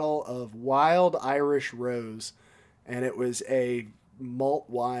bottle of Wild Irish Rose, and it was a malt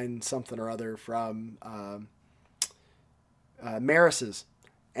wine something or other from Maris's.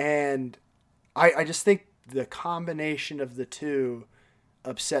 And I just think the combination of the two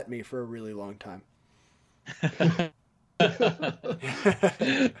upset me for a really long time.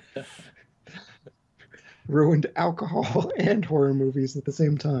 Ruined alcohol and horror movies at the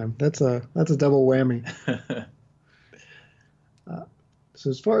same time. That's a double whammy. So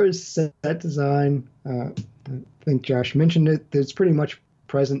as far as set design, I think Josh mentioned it. It's pretty much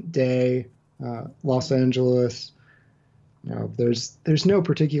present day Los Angeles. There's no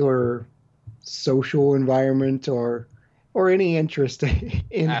particular social environment or any interest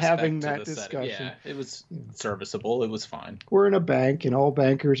in having that discussion. Yeah, it was serviceable. It was fine. We're in a bank, and all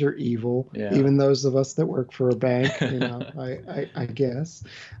bankers are evil. Yeah. Even those of us that work for a bank. I guess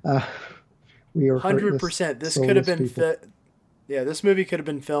we are 100%. This could have been this movie could have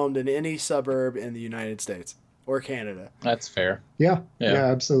been filmed in any suburb in the United States or Canada. That's fair. Yeah,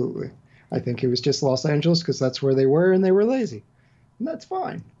 absolutely. I think it was just Los Angeles because that's where they were, and they were lazy, and that's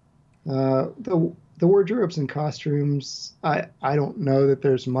fine. The wardrobes and costumes, I don't know that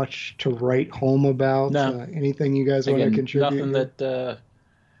there's much to write home about. No. Anything you guys want to contribute? Nothing that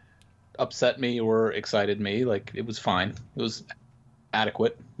upset me or excited me. Like, it was fine. It was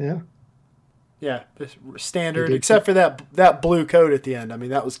adequate. Yeah. Yeah, standard, They did except for that blue coat at the end. I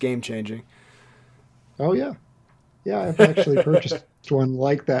mean, that was game changing. Oh yeah, yeah. I've actually purchased one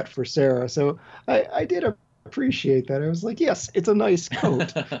like that for Sarah, so I did appreciate that. I was like, yes, it's a nice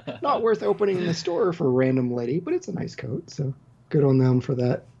coat. Not worth opening in the store for a random lady, but it's a nice coat. So good on them for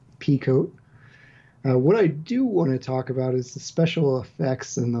that pea coat. What I do want to talk about is the special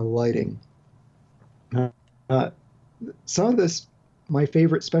effects and the lighting. Some of this, my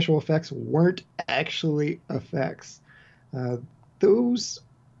favorite special effects weren't actually effects. Those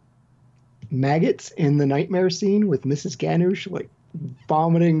maggots in the nightmare scene with Mrs. Ganush like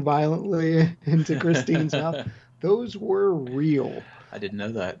vomiting violently into Christine's mouth, those were real. I didn't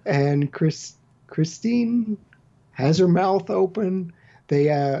know that. And Christine has her mouth open.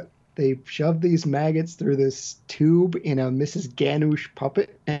 They shoved these maggots through this tube in a Mrs. Ganush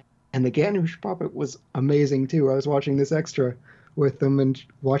puppet, and the Ganush puppet was amazing too. I was watching this extra with them and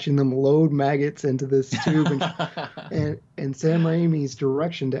watching them load maggots into this tube, and Sam Raimi's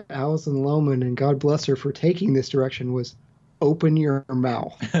direction to Alison Lohman, and God bless her for taking this direction, was open your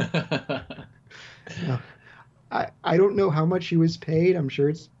mouth. I don't know how much she was paid. I'm sure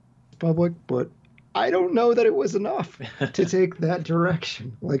it's public, but I don't know that it was enough to take that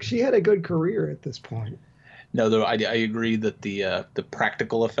direction. Like, she had a good career at this point. No, though I agree that the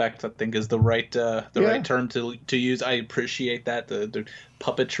practical effect, I think, is the right right term to use. I appreciate that the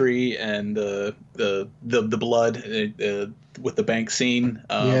puppetry and the blood with the bank scene.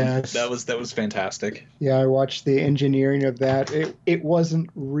 Yes. that was fantastic. Yeah, I watched the engineering of that. It wasn't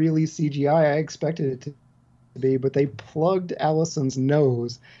really CGI. I expected it to be, but they plugged Allison's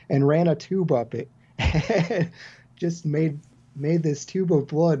nose and ran a tube up it, and just made this tube of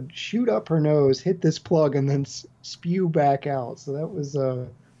blood shoot up her nose, hit this plug, and then spew back out. So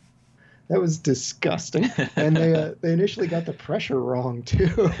that was disgusting. And they initially got the pressure wrong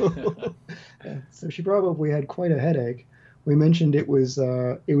too. So she probably had quite a headache. We mentioned it was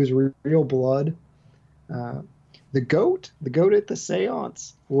real blood. The goat at the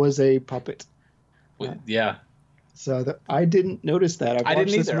seance was a puppet. Yeah. So I didn't notice that. I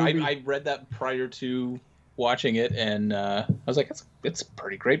didn't either. I read that prior to watching it, and I was like, it's a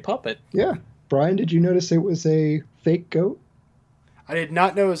pretty great puppet. Yeah. Brian, did you notice it was a fake goat? I did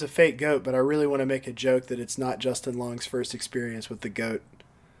not know it was a fake goat, but I really want to make a joke that it's not Justin Long's first experience with the goat.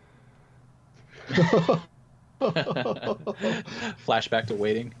 Flashback to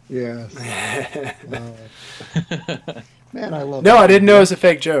Waiting. Yes. Man, I love No, I didn't know it was a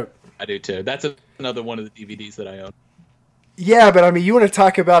fake joke. I do too. That's another one of the DVDs that I own. Yeah, but I mean, you want to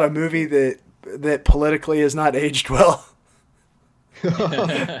talk about a movie that politically has not aged well?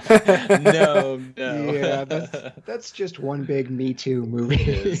 No. Yeah, that's just one big Me Too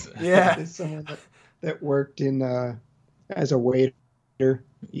movie. Yeah. There's someone that worked in as a waiter.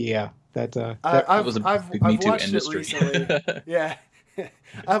 Yeah, that was a big Me Too watched industry. It recently. Yeah.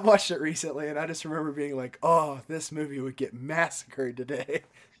 I've watched it recently, and I just remember being like, oh, this movie would get massacred today.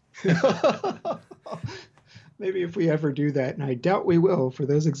 Maybe if we ever do that, and I doubt we will for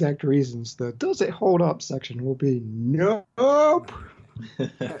those exact reasons, the does it hold up section will be nope.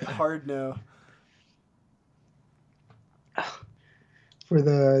 Hard no. For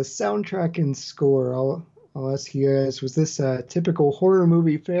the soundtrack and score, I'll ask you guys, was this a typical horror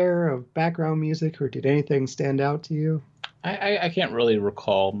movie fare of background music, or did anything stand out to you? I can't really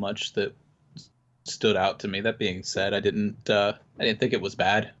recall much that stood out to me. That being said, I didn't think it was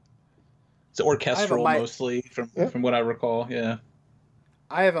bad. It's orchestral mostly from what I recall. Yeah.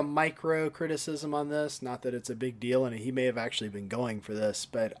 I have a micro criticism on this. Not that it's a big deal, and he may have actually been going for this,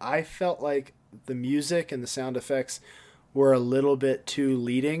 but I felt like the music and the sound effects were a little bit too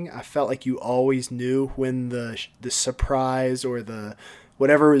leading. I felt like you always knew when the surprise or the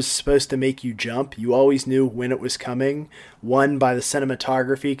whatever was supposed to make you jump, you always knew when it was coming. One, by the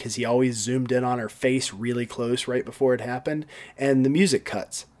cinematography, because he always zoomed in on her face really close right before it happened, and the music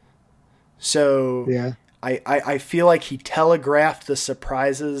cuts. So yeah. I feel like he telegraphed the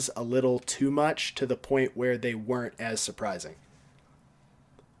surprises a little too much to the point where they weren't as surprising.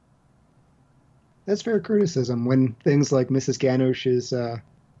 That's fair criticism. When things like Mrs. Ganush's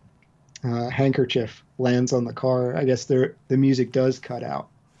handkerchief lands on the car, I guess the music does cut out.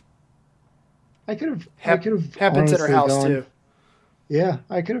 I could have happens at her house too. Yeah,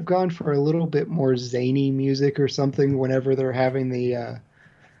 I could have gone for a little bit more zany music or something whenever they're having the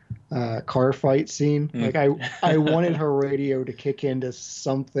car fight scene. Like I wanted her radio to kick into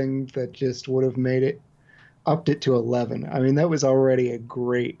something that just would have made it upped it to 11. I mean, that was already a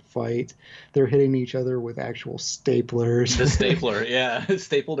great fight. They're hitting each other with actual staplers. The stapler, yeah,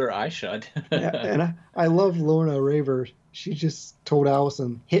 stapled her eye shut. And I love Lorna Raver. She just told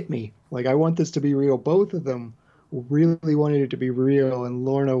Allison, hit me. Like, I want this to be real. Both of them really wanted it to be real. And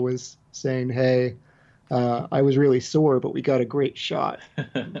Lorna was saying, hey, I was really sore, but we got a great shot.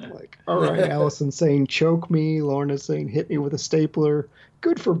 Like, all right, Allison saying, choke me. Lorna saying, hit me with a stapler.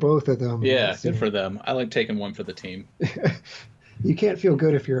 Good for both of them. Yeah, good for them. I like taking one for the team. You can't feel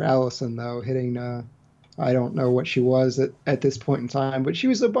good if you're Allison, though, hitting, I don't know what she was at this point in time, but she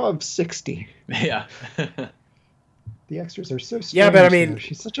was above 60. Yeah. The extras are so strange. Yeah, but I mean,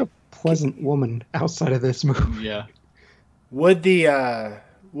 she's such a pleasant woman outside of this movie. Yeah. Would the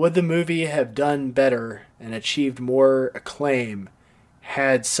movie have done better and achieved more acclaim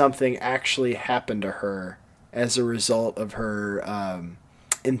had something actually happened to her as a result of her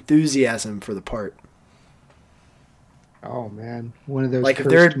enthusiasm for the part? Oh man, one of those like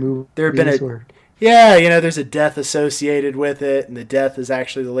if movies there had been where... Yeah, there's a death associated with it, and the death is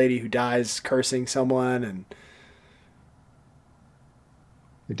actually the lady who dies cursing someone, and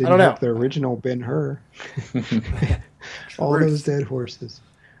it didn't help the original Ben-Hur. All those dead horses.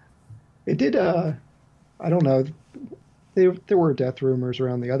 It did. I don't know. There were death rumors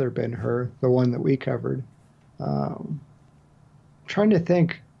around the other Ben-Hur, the one that we covered. Trying to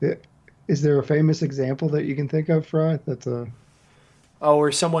think. Is there a famous example that you can think of, Fry? That's a... Oh,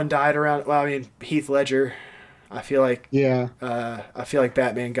 where someone died around... Well, I mean, Heath Ledger. I feel like... Yeah. I feel like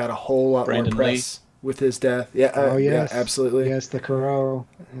Batman got a whole lot Brandon more press with his death. Yeah. Yes. Yeah, absolutely. Yes, the Corral.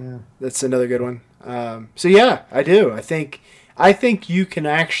 Yeah. That's another good one. So yeah, I do. I think you can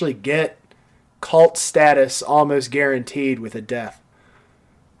actually get cult status almost guaranteed with a death.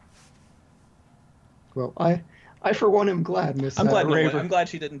 Well, I for one am glad Miss Raver. I'm glad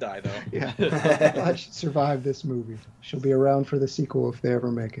she didn't die though. Yeah, I'm glad she survived this movie. She'll be around for the sequel if they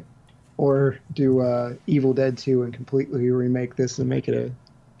ever make it, or do Evil Dead 2 and completely remake this and make it a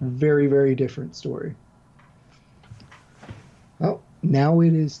very, very different story. Well, now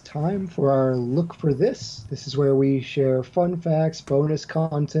it is time for our Look for This. This is where we share fun facts, bonus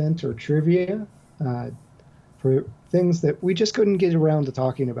content, or trivia for things that we just couldn't get around to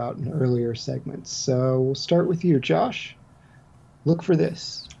talking about in earlier segments. So we'll start with you, Josh. Look for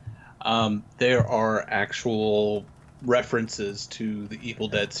this. There are actual references to the Evil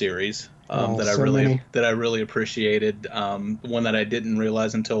Dead series that I really appreciated. One that I didn't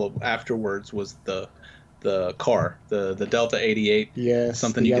realize until afterwards was the car, the Delta 88. Yes,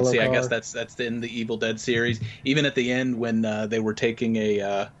 something you can see. Car. I guess that's in the Evil Dead series. Even at the end when they were taking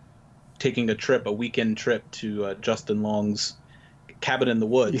a weekend trip to Justin Long's cabin in the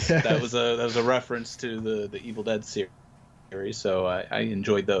woods. Yes. That was a reference to the Evil Dead series. So I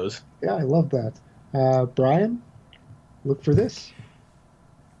enjoyed those. Yeah, I love that. Brian, look for this.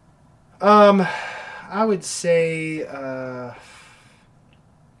 I would say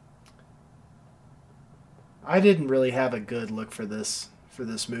I didn't really have a good look for this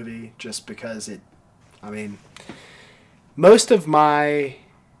movie just because most of my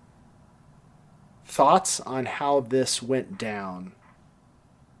thoughts on how this went down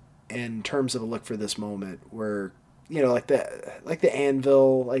in terms of a look for this moment were, like the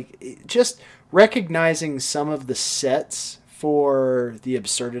anvil, just recognizing some of the sets for the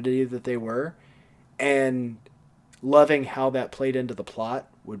absurdity that they were and loving how that played into the plot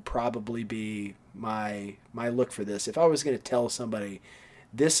would probably be my look for this. If I was going to tell somebody,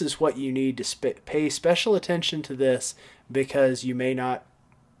 this is what you need to pay special attention to this because you may not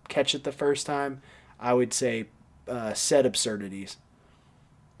catch it the first time, I would say set absurdities.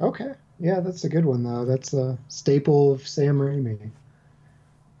 Okay. Yeah, that's a good one, though. That's a staple of Sam Raimi.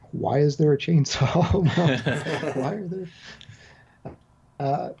 Why is there a chainsaw? Why are there...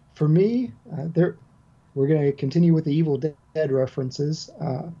 for me, we're going to continue with the Evil Dead references.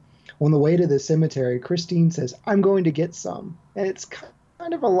 On the way to the cemetery, Christine says, "I'm going to get some." And it's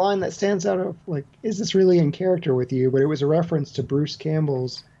kind of a line that stands out of, is this really in character with you? But it was a reference to Bruce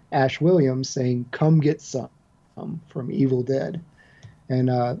Campbell's Ash Williams saying, "Come get some," from Evil Dead. And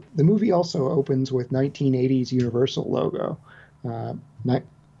the movie also opens with 1980s Universal logo.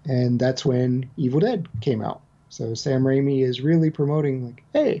 And that's when Evil Dead came out. So Sam Raimi is really promoting,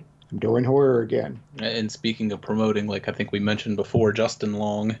 hey, I'm doing horror again. And speaking of promoting, I think we mentioned before, Justin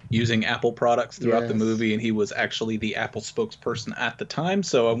Long using Apple products throughout the movie, and he was actually the Apple spokesperson at the time.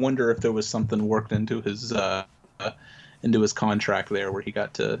 So I wonder if there was something worked into his contract there where he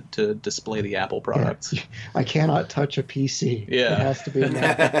got to display the Apple products. Yeah. I cannot touch a PC. Yeah. It has to be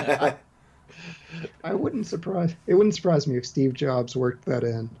Mac. It wouldn't surprise me if Steve Jobs worked that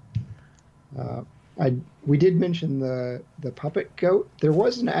in. we did mention the puppet goat. There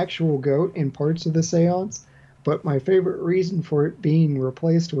was an actual goat in parts of the seance, but my favorite reason for it being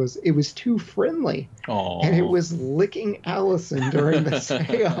replaced was it was too friendly. Aww. And it was licking Allison during the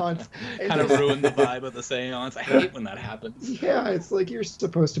seance. Kind of ruined the vibe of the seance. I hate when that happens. Yeah, it's like you're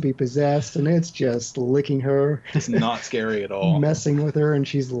supposed to be possessed, and it's just licking her. It's not scary at all. Messing with her, and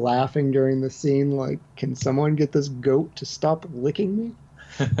she's laughing during the scene like, can someone get this goat to stop licking me?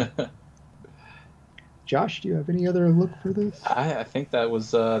 Josh, do you have any other look for this? I think that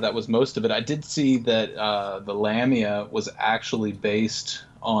was most of it. I did see that the Lamia was actually based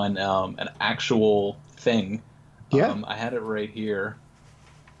on an actual thing. Yeah. I had it right here.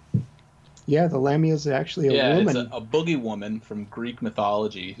 Yeah, the Lamia is actually a woman. It's a boogie woman from Greek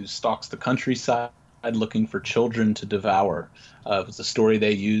mythology who stalks the countryside looking for children to devour. It was a story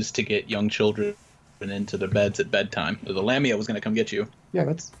they used to get young children into their beds at bedtime. The Lamia was going to come get you. Yeah,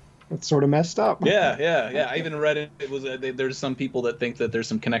 that's sort of messed up. Yeah. I even read it. It was there's some people that think that there's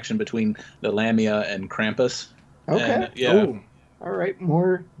some connection between the Lamia and Krampus. Okay. And, yeah. Ooh. All right.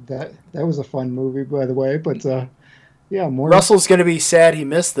 More that was a fun movie, by the way. But yeah, more. Russell's going to be sad he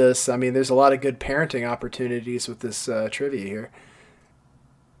missed this. I mean, there's a lot of good parenting opportunities with this trivia here.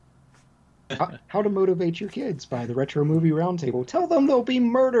 How to motivate your kids by the Retro Movie Roundtable. Tell them they'll be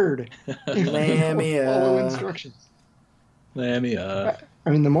murdered. Lamia. Follow instructions. Lamia. I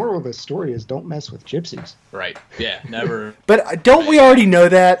mean, the moral of the story is don't mess with gypsies. Right. Yeah. Never. But don't we already know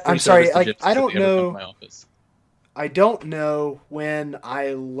that? I'm sorry. Free service to Like, I gypsies don't if they ever come to know. my office. I don't know when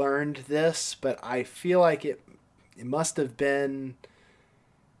I learned this, but I feel like it must have been.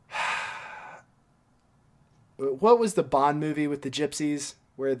 What was the Bond movie with the gypsies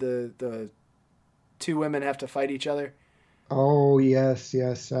where the two women have to fight each other? Oh, yes.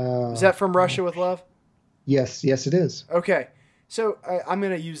 Is that from Russia with Love? Yes, it is. Okay. So I'm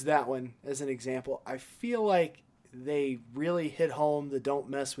going to use that one as an example. I feel like they really hit home the don't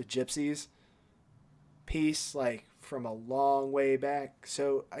mess with gypsies piece, like from a long way back.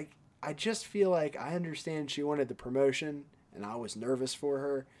 So I just feel like I understand she wanted the promotion and I was nervous for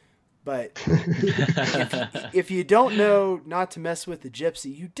her. But if you don't know not to mess with the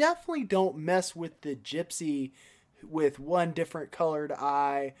gypsy, you definitely don't mess with the gypsy with one different colored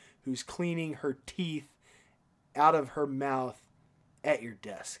eye who's cleaning her teeth out of her mouth at your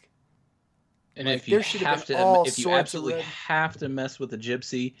desk. And like, if you absolutely have to mess with a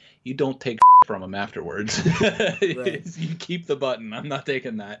gypsy, you don't take from them afterwards. Right. You keep the button. I'm not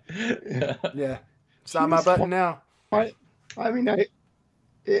taking that. Yeah. It's not my button now. I mean,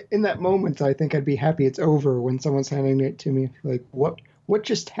 in that moment, I think I'd be happy it's over when someone's handing it to me. Like, what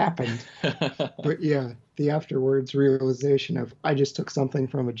just happened? But yeah, the afterwards realization of I just took something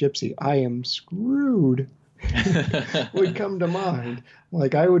from a gypsy. I am screwed. Would come to mind.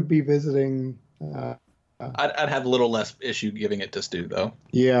 Like, I would be visiting. I'd have a little less issue giving it to Stu, though.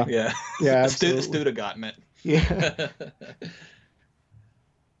 Yeah. Stu would have gotten it. Yeah.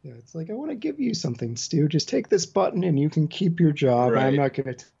 Yeah, it's like, I want to give you something, Stu. Just take this button and you can keep your job. Right. I'm not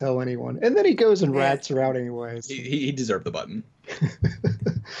going to tell anyone. And then he goes and rats her out anyways. He deserved the button.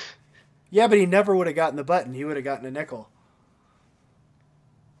 Yeah, but he never would have gotten the button. He would have gotten a nickel.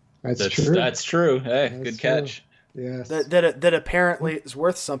 That's true. That's true. Hey, That's good true. catch. Yes. That apparently is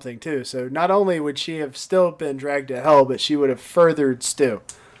worth something, too. So not only would she have still been dragged to hell, but she would have furthered Stu.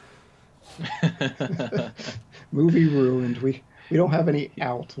 Movie ruined. We don't have any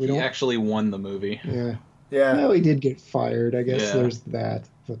out. He actually won the movie. Yeah. Yeah. Well, he did get fired. I guess Yeah. there's that.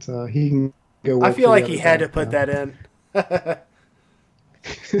 But he can go. I feel like he had to put that in.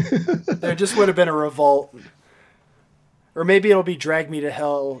 There just would have been a revolt. Or maybe it'll be Drag Me to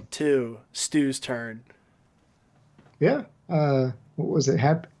Hell 2, Stu's turn. Yeah. What was it?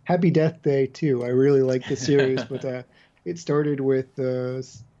 Happy Death Day 2. I really like the series, but it started with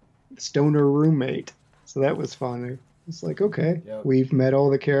Stoner Roommate. So that was fun. It's like, okay, Yep. We've met all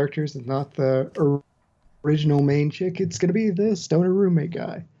the characters and not the original main chick. It's going to be the Stoner Roommate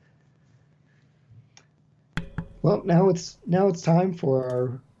guy. Well, now it's time for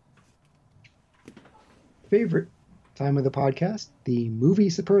our favorite time of the podcast, the movie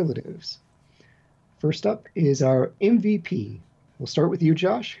superlatives. First up is our MVP. We'll start with you,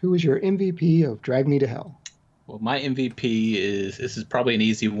 Josh. Who is your MVP of Drag Me to Hell? Well, my MVP this is probably an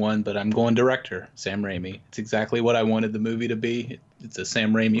easy one, but I'm going director, Sam Raimi. It's exactly what I wanted the movie to be. It's a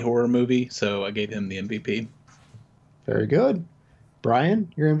Sam Raimi horror movie, so I gave him the MVP. Very good.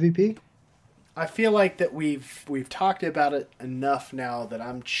 Brian, your MVP? I feel like that we've talked about it enough now that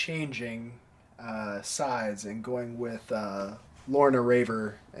I'm changing sides and going with Lorna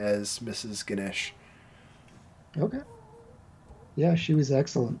Raver as Mrs. Ganesh. Okay. Yeah, she was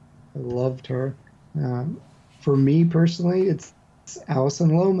excellent. I loved her. For me personally, it's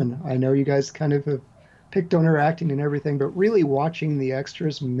Alison Lohman. I know you guys kind of have picked on her acting and everything, but really watching the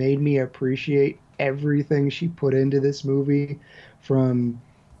extras made me appreciate everything she put into this movie, from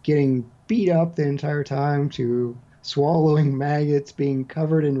getting beat up the entire time to swallowing maggots, being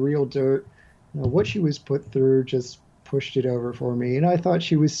covered in real dirt. What she was put through just pushed it over for me. And I thought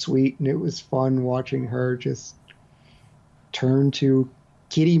she was sweet, and it was fun watching her just turn to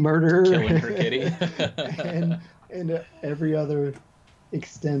kitty murder. Killing her kitty. and every other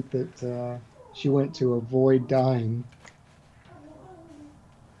extent that she went to avoid dying.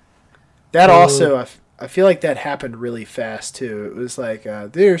 That also, I feel like that happened really fast, too. It was like,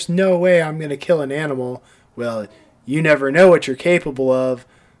 there's no way I'm going to kill an animal. Well, you never know what you're capable of.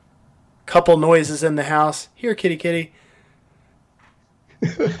 Couple noises in the house. Here, kitty, kitty.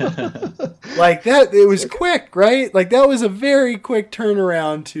 Like that, it was quick, right? Like that was a very quick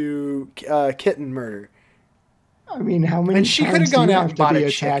turnaround to kitten murder. I mean, how many and she times could have gone do you out have and to bought be a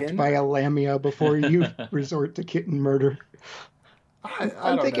attacked chicken by a lamia before you resort to kitten murder?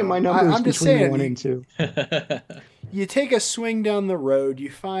 I'm thinking my numbers I'm just between saying, 1 and 2. You take a swing down the road, you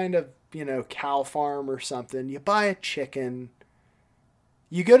find a cow farm or something, you buy a chicken.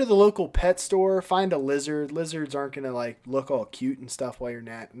 You go to the local pet store, find a lizard. Lizards aren't going to like look all cute and stuff while you're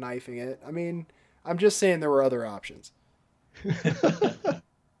knifing it. I mean, I'm just saying there were other options.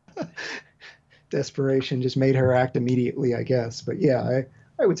 Desperation just made her act immediately, I guess. But yeah,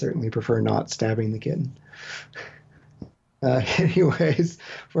 I would certainly prefer not stabbing the kitten. Anyways,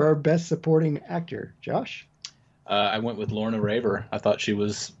 for our best supporting actor, Josh? I went with Lorna Raver. I thought she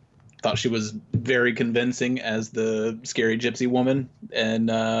was very convincing as the scary gypsy woman,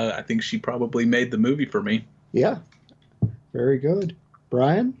 and I think she probably made the movie for me. Yeah, very good.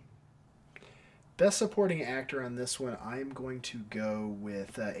 Brian? Best supporting actor on this one, I'm going to go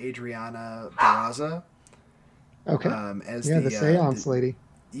with Adriana Barraza. Okay. As the seance lady.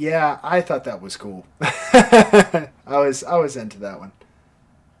 Yeah, I thought that was cool. I was into that one.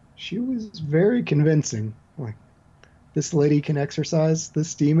 She was very convincing. Like, this lady can exorcise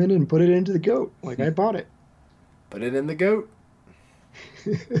this demon and put it into the goat. Like, I bought it. Put it in the goat.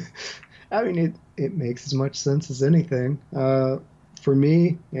 I mean, it makes as much sense as anything. For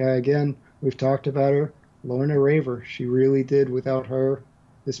me, yeah, again, we've talked about her. Lorna Raver. She really did. Without her,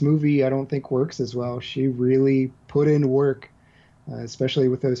 this movie, I don't think, works as well. She really put in work, especially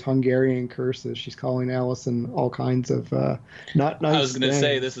with those Hungarian curses. She's calling Allison all kinds of not nice I was going to things.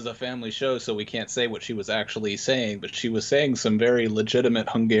 say, this is a family show, so we can't say what she was actually saying, but she was saying some very legitimate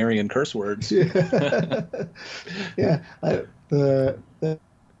Hungarian curse words. Yeah. Yeah. The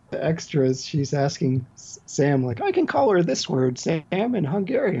extras, she's asking Sam, like, I can call her this word, Sam, in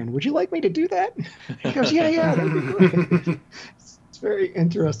Hungarian. Would you like me to do that? He goes, yeah, that'd be great. It's very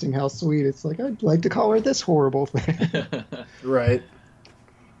interesting how sweet. It's like, I'd like to call her this horrible thing. Right.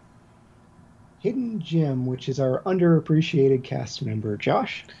 Hidden Gem, which is our underappreciated cast member.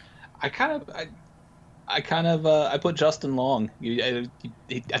 Josh? I put Justin Long. I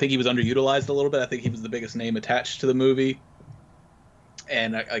think he was underutilized a little bit. I think he was the biggest name attached to the movie.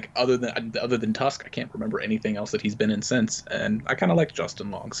 And other than Tusk, I can't remember anything else that he's been in since. And I kind of like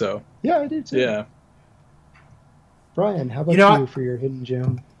Justin Long. So yeah, I do too. Yeah. Brian, how about you for your Hidden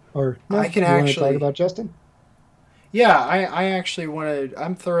Gem? Or no, I can you actually want to talk about Justin? Yeah, I actually wanted.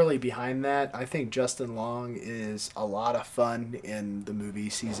 I'm thoroughly behind that. I think Justin Long is a lot of fun in the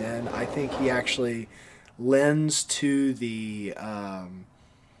movies he's in. I think he actually lends to the I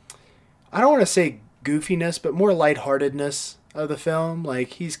don't want to say goofiness, but more lightheartedness of the film.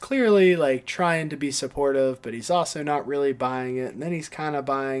 Like, he's clearly like trying to be supportive, but he's also not really buying it, and then he's kind of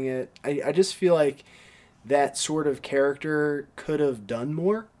buying it. I just feel like that sort of character could have done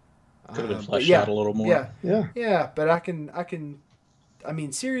more. Could have been fleshed out a little more. Yeah. But I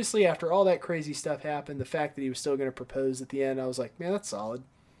mean, seriously, after all that crazy stuff happened, the fact that he was still going to propose at the end, I was like, man, that's solid.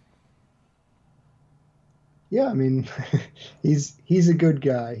 Yeah, I mean, he's a good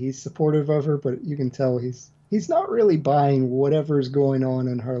guy. He's supportive of her, but you can tell he's not really buying whatever's going on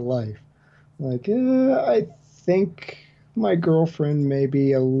in her life. Like, I think my girlfriend may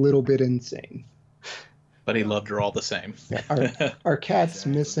be a little bit insane. But he loved her all the same. Our cat's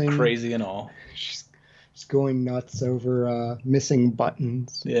missing. Crazy and all. She's going nuts over missing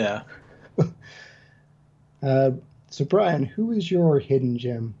buttons. Yeah. So, Brian, who is your hidden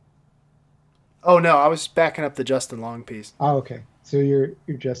gem? Oh, no, I was backing up the Justin Long piece. Oh, okay. So you're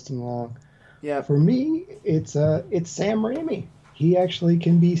Justin Long. Yeah. For me, it's Sam Raimi. He actually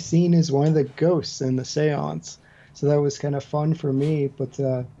can be seen as one of the ghosts in the seance. So that was kind of fun for me. But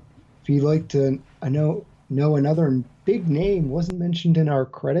if you'd like to know another big name, wasn't mentioned in our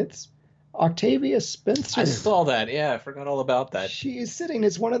credits, Octavia Spencer. I saw that. Yeah, I forgot all about that. She is sitting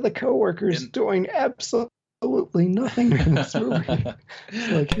as one of the coworkers doing absolutely nothing in this movie.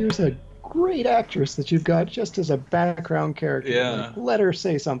 It's like, here's a great actress that you've got just as a background character. Yeah. Like, let her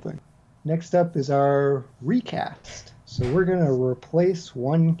say something. Next up is our recast. So we're going to replace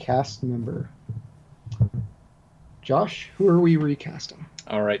one cast member. Josh, who are we recasting?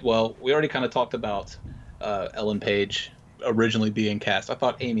 All right. Well, we already kind of talked about Ellen Page originally being cast. I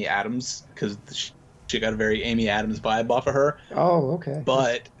thought Amy Adams, because she got a very Amy Adams vibe off of her. Oh, okay.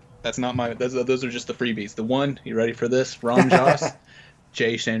 But that's not my. Those are just the freebies. The one, you ready for this? Ram Dass,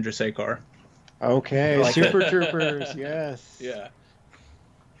 Jay Chandrasekhar. Okay, Like Super Troopers, yes. Yeah.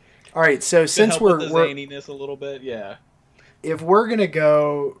 All right, so since we're we're zaniness a little bit, yeah. If we're gonna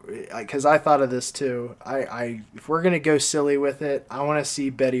go, because I thought of this too, if we're gonna go silly with it, I want to see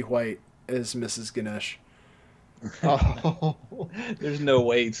Betty White as Mrs. Ganesh. Oh, There's no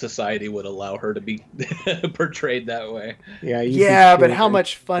way society would allow her to be portrayed that way. yeah. Yeah, but how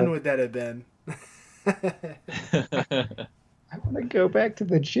much fun would that have been? I want to go back to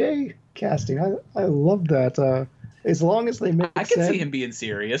the J casting. I love that. As long as they make I can see him being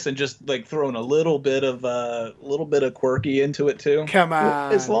serious and just like throwing a little bit of quirky into it too. Come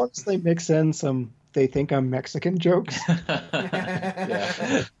on. As long as they mix in some "they think I'm Mexican" jokes.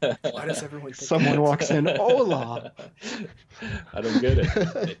 Yeah. Why does everyone think Someone walks in, "Hola." I don't get it.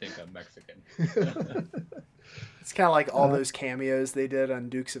 They think I'm Mexican. It's kind of like all those cameos they did on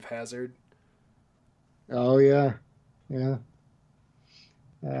Dukes of Hazzard. Oh yeah, yeah.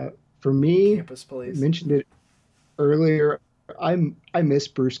 For me, Campus Police. mentioned it earlier. I miss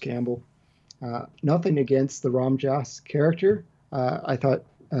Bruce Campbell. Nothing against the Ram Dass character. I thought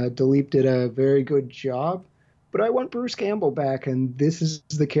Dilip did a very good job, but I want Bruce Campbell back, and this is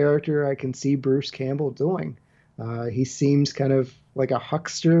the character I can see Bruce Campbell doing. He seems kind of like a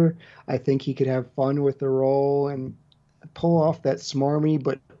huckster. I think he could have fun with the role and pull off that smarmy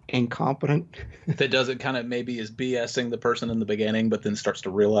but incompetent. That doesn't kind of maybe is BSing the person in the beginning, but then starts to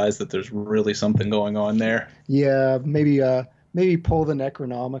realize that there's really something going on there. Yeah, maybe pull the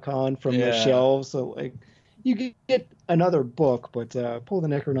Necronomicon from the shelves. So like you get another book, but pull the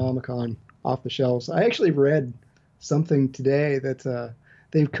Necronomicon off the shelves. I actually read something today that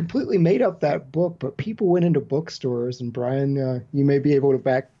they've completely made up that book, but people went into bookstores, and Brian, you may be able to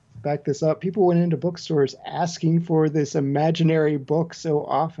back this up. People went into bookstores asking for this imaginary book so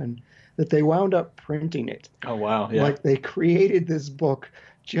often that they wound up printing it. Oh, wow. Yeah. Like they created this book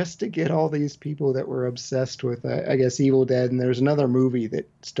just to get all these people that were obsessed with, I guess, Evil Dead. And there's another movie that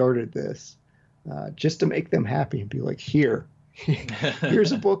started this just to make them happy and be like,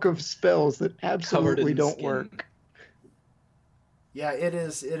 here's a book of spells that absolutely don't work. Yeah, it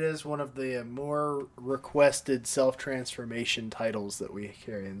is one of the more requested self-transformation titles that we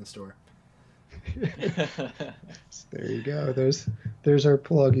carry in the store. There you go. There's our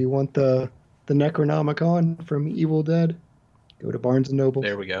plug. You want the Necronomicon from Evil Dead? Go to Barnes & Noble.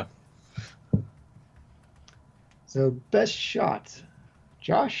 There we go. So, best shot.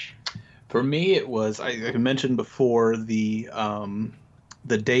 Josh? For me, it was, I mentioned before, the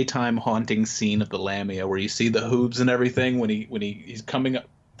daytime haunting scene of the Lamia, where you see the hooves and everything when he's coming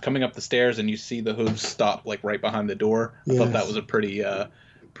up the stairs, and you see the hooves stop like right behind the door. Yes. I thought that was a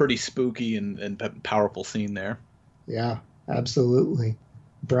pretty spooky and powerful scene there. Yeah, absolutely.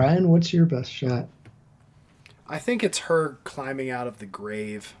 Brian, what's your best shot? I think it's her climbing out of the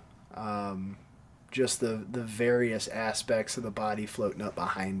grave. Just the various aspects of the body floating up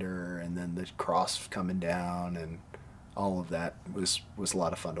behind her, and then the cross coming down, and all of that was a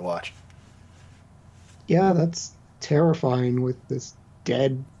lot of fun to watch. Yeah, that's terrifying with this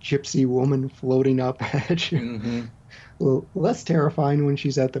dead gypsy woman floating up at you. Mm-hmm. Well, less terrifying when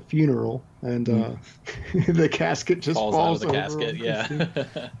she's at the funeral and the casket just falls out of the over. Casket,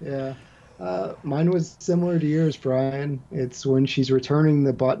 yeah. Yeah. Mine was similar to yours, Brian. It's when she's returning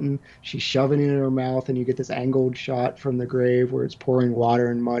the button, she's shoving it in her mouth, and you get this angled shot from the grave where it's pouring water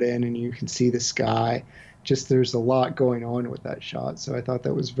and mud in, and you can see the sky. Just there's a lot going on with that shot, so I thought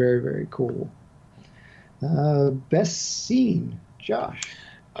that was very, very cool. Best scene, Josh.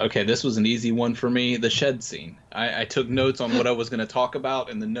 Okay, this was an easy one for me. The shed scene. I took notes on what I was going to talk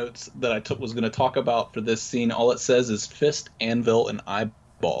about, and the notes that I took was going to talk about for this scene. All it says is fist, anvil, and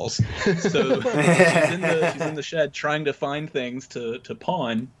eyeballs. So she's in the shed trying to find things to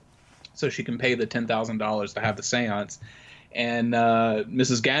pawn so she can pay the $10,000 to have the seance. And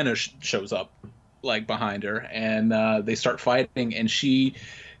Mrs. Ganesh shows up like behind her, and they start fighting, and she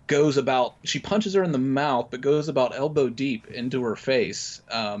punches her in the mouth, but goes about elbow deep into her face,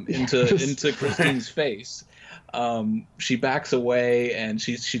 into Christine's face. She backs away, and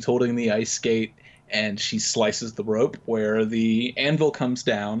she's holding the ice skate, and she slices the rope where the anvil comes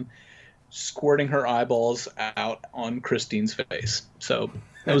down, squirting her eyeballs out on Christine's face. So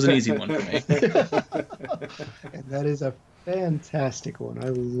that was an easy one for me. And that is a fantastic one. I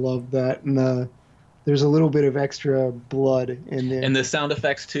love that. And there's a little bit of extra blood in there. And the sound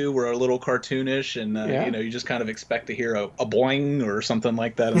effects too were a little cartoonish, and you just kind of expect to hear a boing or something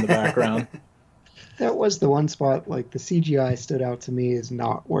like that in the background. That was the one spot, like the CGI stood out to me as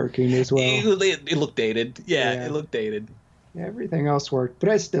not working as well. It looked dated. Yeah, it looked dated. Everything else worked, but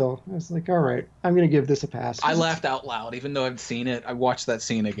I was like, all right, I'm going to give this a pass. I laughed out loud, even though I've seen it. I watched that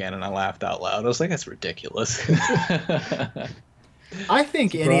scene again, and I laughed out loud. I was like, that's ridiculous. I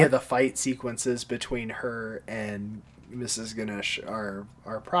think any of the fight sequences between her and Mrs. Ganesh are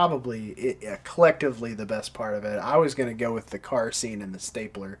probably collectively the best part of it. I was going to go with the car scene and the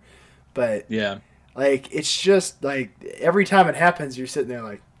stapler, but yeah. Like, it's just, like, every time it happens, you're sitting there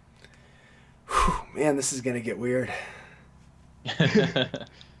like, man, this is going to get weird.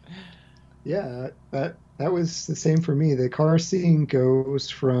 Yeah, that was the same for me. The car scene goes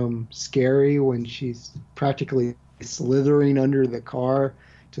from scary when she's practically slithering under the car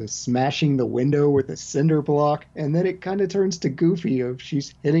to smashing the window with a cinder block, and then it kind of turns to goofy of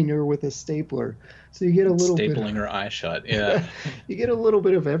she's hitting her with a stapler. So you get a little stapling her eye shut. Yeah. You get a little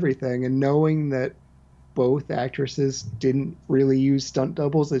bit of everything, and knowing that both actresses didn't really use stunt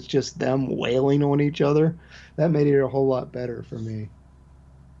doubles, it's just them wailing on each other, that made it a whole lot better for me.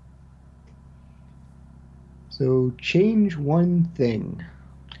 So change one thing.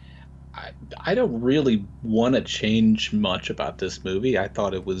 I don't really want to change much about this movie. I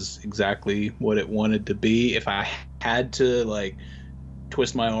thought it was exactly what it wanted to be. If I had to, like,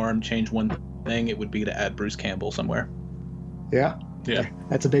 twist my arm, change one thing, it would be to add Bruce Campbell somewhere. Yeah.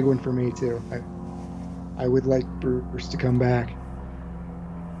 That's a big one for me too. I would like Bruce to come back.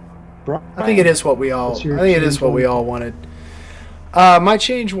 Brian, I think it is what we all wanted. My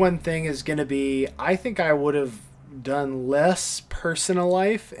change one thing is going to be, I think I would have done less personal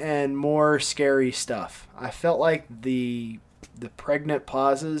life and more scary stuff. I felt like the pregnant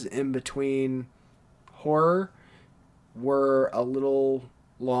pauses in between horror were a little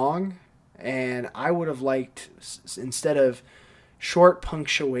long, and I would have liked, instead of short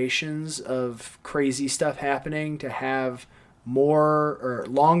punctuations of crazy stuff happening, to have more or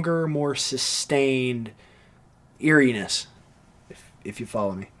longer, more sustained eeriness, if you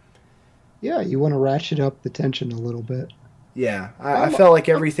follow me. Yeah, you want to ratchet up the tension a little bit. Yeah, I felt like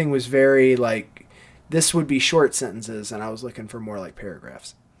everything was very, like, this would be short sentences, and I was looking for more like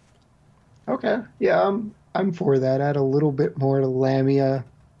paragraphs. Okay, yeah, I'm for that. Add a little bit more Lamia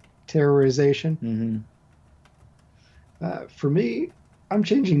terrorization. Mm-hmm. For me, I'm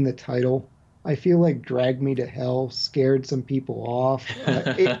changing the title. I feel like Drag Me to Hell scared some people off.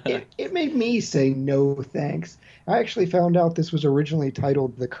 It made me say no thanks. I actually found out this was originally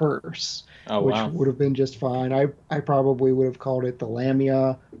titled The Curse, which would have been just fine. I probably would have called it The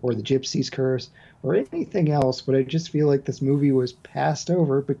Lamia or The Gypsy's Curse or anything else, but I just feel like this movie was passed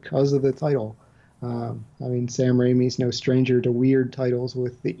over because of the title. I mean, Sam Raimi's no stranger to weird titles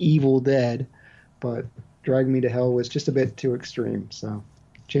with The Evil Dead, but Drag Me to Hell was just a bit too extreme, so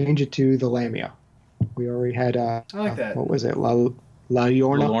change it to The Lamia. We already had, I like that. What was it, La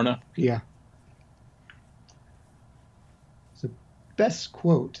Llorona? Lorna? Yeah. So, best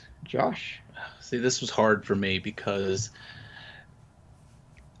quote, Josh? See, this was hard for me because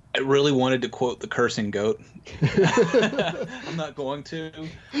I really wanted to quote the cursing goat. I'm not going to,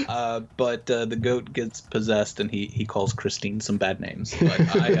 but the goat gets possessed and he calls Christine some bad names,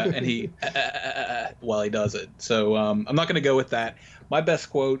 and he while he does it. So I'm not going to go with that. My best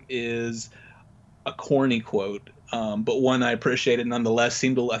quote is a corny quote, but one I appreciated nonetheless.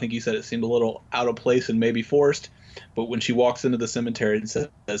 I think you said it seemed a little out of place and maybe forced. But when she walks into the cemetery and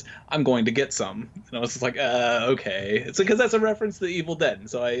says, "I'm going to get some," and I was just like, okay. It's because that's a reference to the Evil Dead, and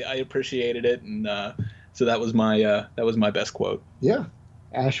so I appreciated it, and so that was my best quote. Yeah,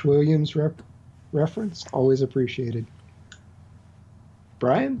 Ash Williams reference, always appreciated.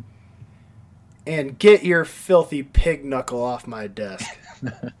 Brian? And get your filthy pig knuckle off my desk.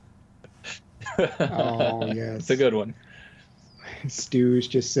 Oh, yes. It's a good one. Stu's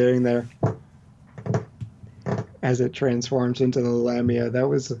just sitting there as it transforms into the Lamia. That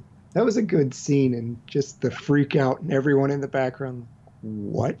was a good scene, and just the freak out and everyone in the background.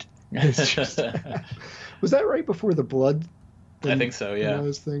 What? It's just, was that right before the blood? I think so. Yeah.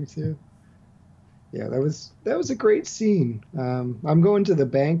 Those things too. Yeah, that was a great scene. I'm going to the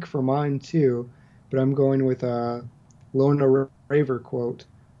bank for mine too, but I'm going with a Lorna Raver quote.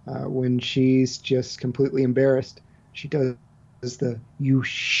 when she's just completely embarrassed, she does the "You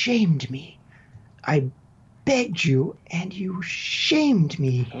shamed me. I begged you, and you shamed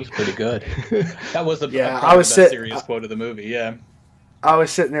me." That was pretty good. That was probably I was the best serious quote of the movie. Yeah. I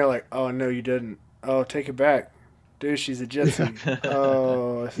was sitting there like, oh no, you didn't. Oh, take it back, dude. She's a gypsy.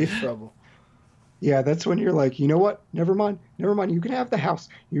 Oh, this is trouble. Yeah, that's when you're like, you know what? Never mind. You can have the house.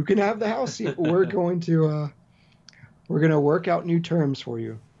 You can have the house. We're going to work out new terms for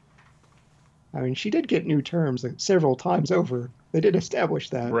you. I mean, she did get new terms several times over. They did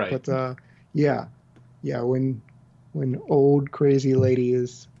establish that. Right. But yeah. When old crazy lady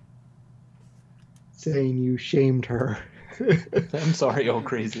is saying you shamed her. I'm sorry, old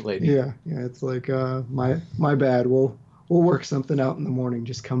crazy lady. Yeah. It's like my bad. We'll work something out in the morning.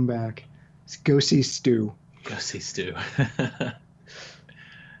 Just come back. Go see Stu.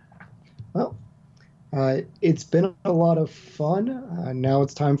 Well, it's been a lot of fun. Now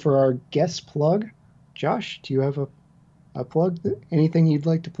it's time for our guest plug. Josh, do you have a plug? Anything you'd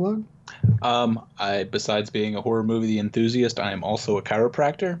like to plug? Besides being a horror movie enthusiast, I am also a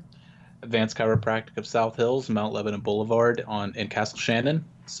chiropractor. Advanced Chiropractic of South Hills, Mount Lebanon Boulevard in Castle Shannon.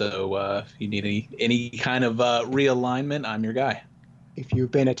 So if you need any kind of realignment, I'm your guy. If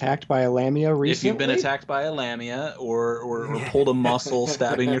you've been attacked by a lamia recently? If you've been attacked by a lamia or pulled a muscle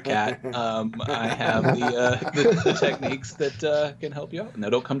stabbing your cat, I have the techniques that can help you out. Now,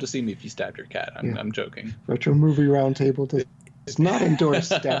 don't come to see me if you stabbed your cat. I'm joking. Retro Movie Roundtable does not endorse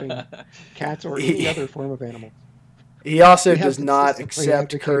stabbing cats or any other form of animal. He also does not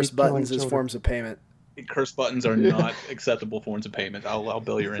accept curse buttons as forms of payment. Curse buttons are not acceptable forms of payment. I'll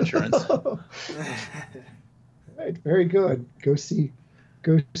bill your insurance. Right, very good. Go see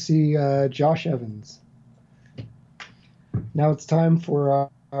Josh Evans. Now it's time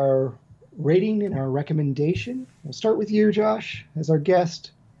for our rating and our recommendation. We'll start with you, Josh, as our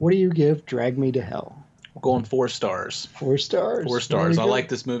guest. What do you give Drag Me to Hell? We're going 4 stars. 4 stars. 4 stars. I like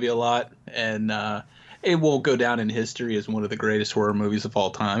this movie a lot, and it won't go down in history as one of the greatest horror movies of all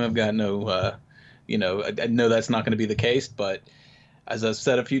time. I've got no, I know that's not going to be the case, but as I've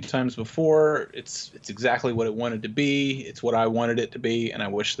said a few times before, it's exactly what it wanted to be. It's what I wanted it to be, and I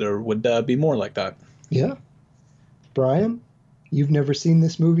wish there would be more like that. Yeah. Brian, you've never seen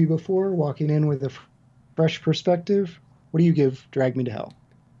this movie before, walking in with a fresh perspective. What do you give Drag Me to Hell?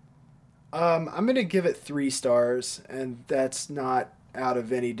 I'm going to give it 3 stars, and that's not out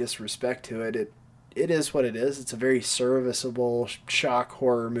of any disrespect to it. It is what it is. It's a very serviceable shock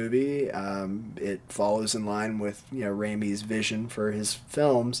horror movie. It follows in line with Raimi's vision for his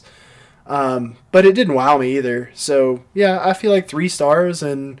films, but it didn't wow me either. So yeah, I feel like 3 stars,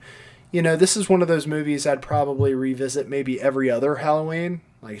 and this is one of those movies I'd probably revisit maybe every other Halloween.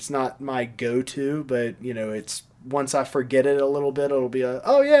 Like, it's not my go-to, but it's once I forget it a little bit, it'll be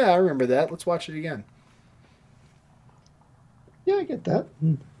oh yeah, I remember that. Let's watch it again. Yeah, I get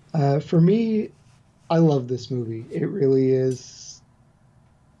that. For me, I love this movie. It really is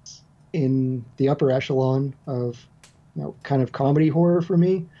in the upper echelon of kind of comedy horror for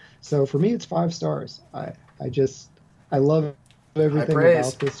me. So for me, it's 5 stars. I love everything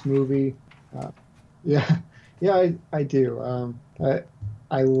about this movie. I do.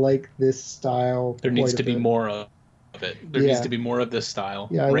 I like this style. There needs to be more of it. There needs to be more of this style,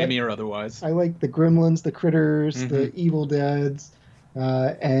 Raimi or otherwise. I like the Gremlins, the Critters, the Evil Deads.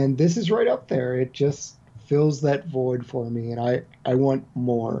 And this is right up there. It just fills that void for me, and I want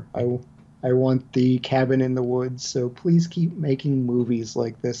more. I want the Cabin in the Woods, so please keep making movies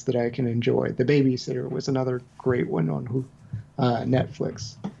like this that I can enjoy. The Babysitter was another great one on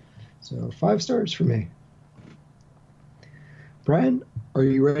Netflix. So 5 stars for me. Brian, are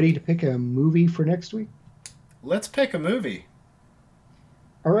you ready to pick a movie for next week? Let's pick a movie.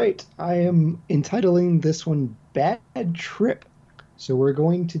 All right, I am entitling this one Bad Trip. So we're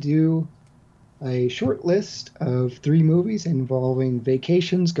going to do a short list of 3 movies involving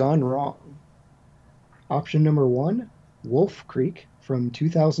vacations gone wrong. Option number 1, Wolf Creek from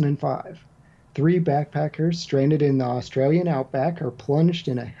 2005. 3 backpackers stranded in the Australian outback are plunged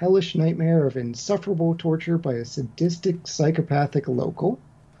in a hellish nightmare of insufferable torture by a sadistic psychopathic local.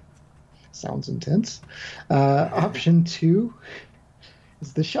 Sounds intense. Option 2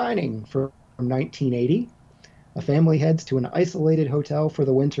 is The Shining from 1980. A family heads to an isolated hotel for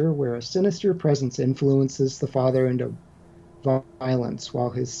the winter where a sinister presence influences the father into violence, while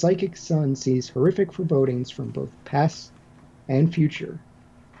his psychic son sees horrific forebodings from both past and future.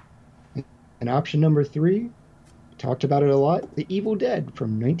 And option number 3, talked about it a lot, The Evil Dead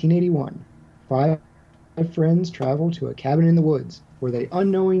from 1981. 5 friends travel to a cabin in the woods where they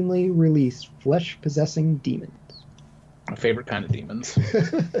unknowingly release flesh-possessing demons. My favorite kind of demons.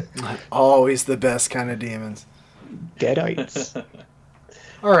 Always the best kind of demons. Deadites.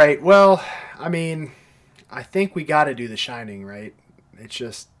 All right. Well, I mean, I think we got to do The Shining, right? It's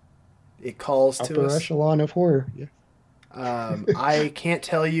just it calls to Upper us. echelon of horror. Yeah. I can't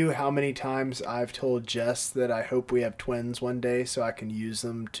tell you how many times I've told Jess that I hope we have twins one day so I can use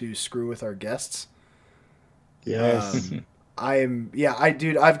them to screw with our guests. Yes. Dude,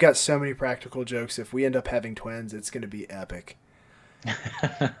 I've got so many practical jokes. If we end up having twins, it's going to be epic.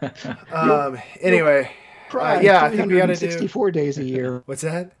 Anyway, I think we got to do 64 days a year. What's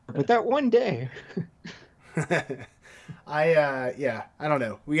that? But that one day. I don't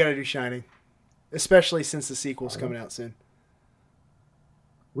know. We got to do Shining, especially since the sequel's coming out soon.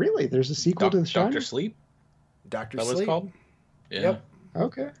 Really? There's a sequel to The Shining? Doctor Sleep? Doctor That Sleep. was called? Yeah. Yep.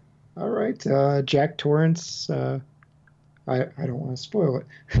 Okay. All right. Jack Torrance. I don't want to spoil it.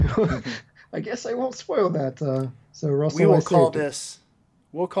 I guess I won't spoil that. So Russell,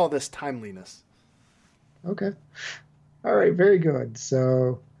 We'll call this timeliness. Okay. All right. Very good.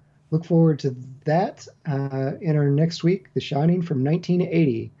 So look forward to that in our next week, The Shining from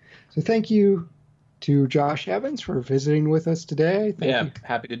 1980. So thank you to Josh Evans for visiting with us today. Thank you.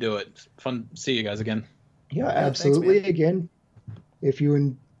 Happy to do it. It's fun to see you guys again. Yeah, absolutely. Thanks, again, if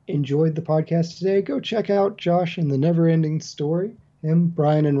you enjoyed the podcast today, go check out Josh and the Never Ending Story. Him,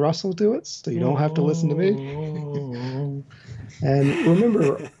 Brian, and Russell do it, so you don't have to listen to me. And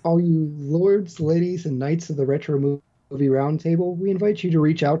remember, all you lords, ladies, and knights of the Retro Movie Roundtable, we invite you to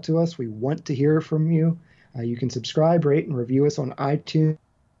reach out to us. We want to hear from you. You can subscribe, rate, and review us on iTunes,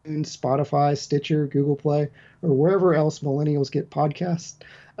 Spotify, Stitcher, Google Play, or wherever else millennials get podcasts.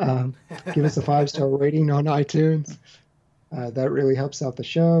 Give us a 5-star rating on iTunes. That really helps out the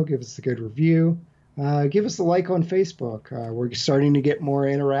show. Give us a good review. Give us a like on Facebook. We're starting to get more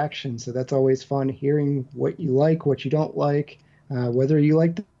interaction, so that's always fun hearing what you like, what you don't like, whether you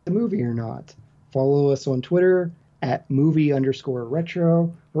like the movie or not. Follow us on Twitter at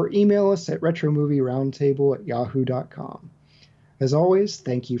movie_retro, or email us at retromovieroundtable@yahoo.com. As always,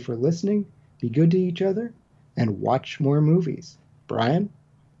 thank you for listening. Be good to each other, and watch more movies. Brian?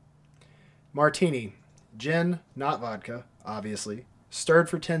 Martini. Gin, not vodka, obviously. Stirred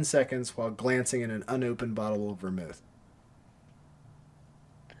for 10 seconds while glancing at an unopened bottle of vermouth.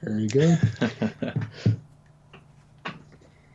 Very good.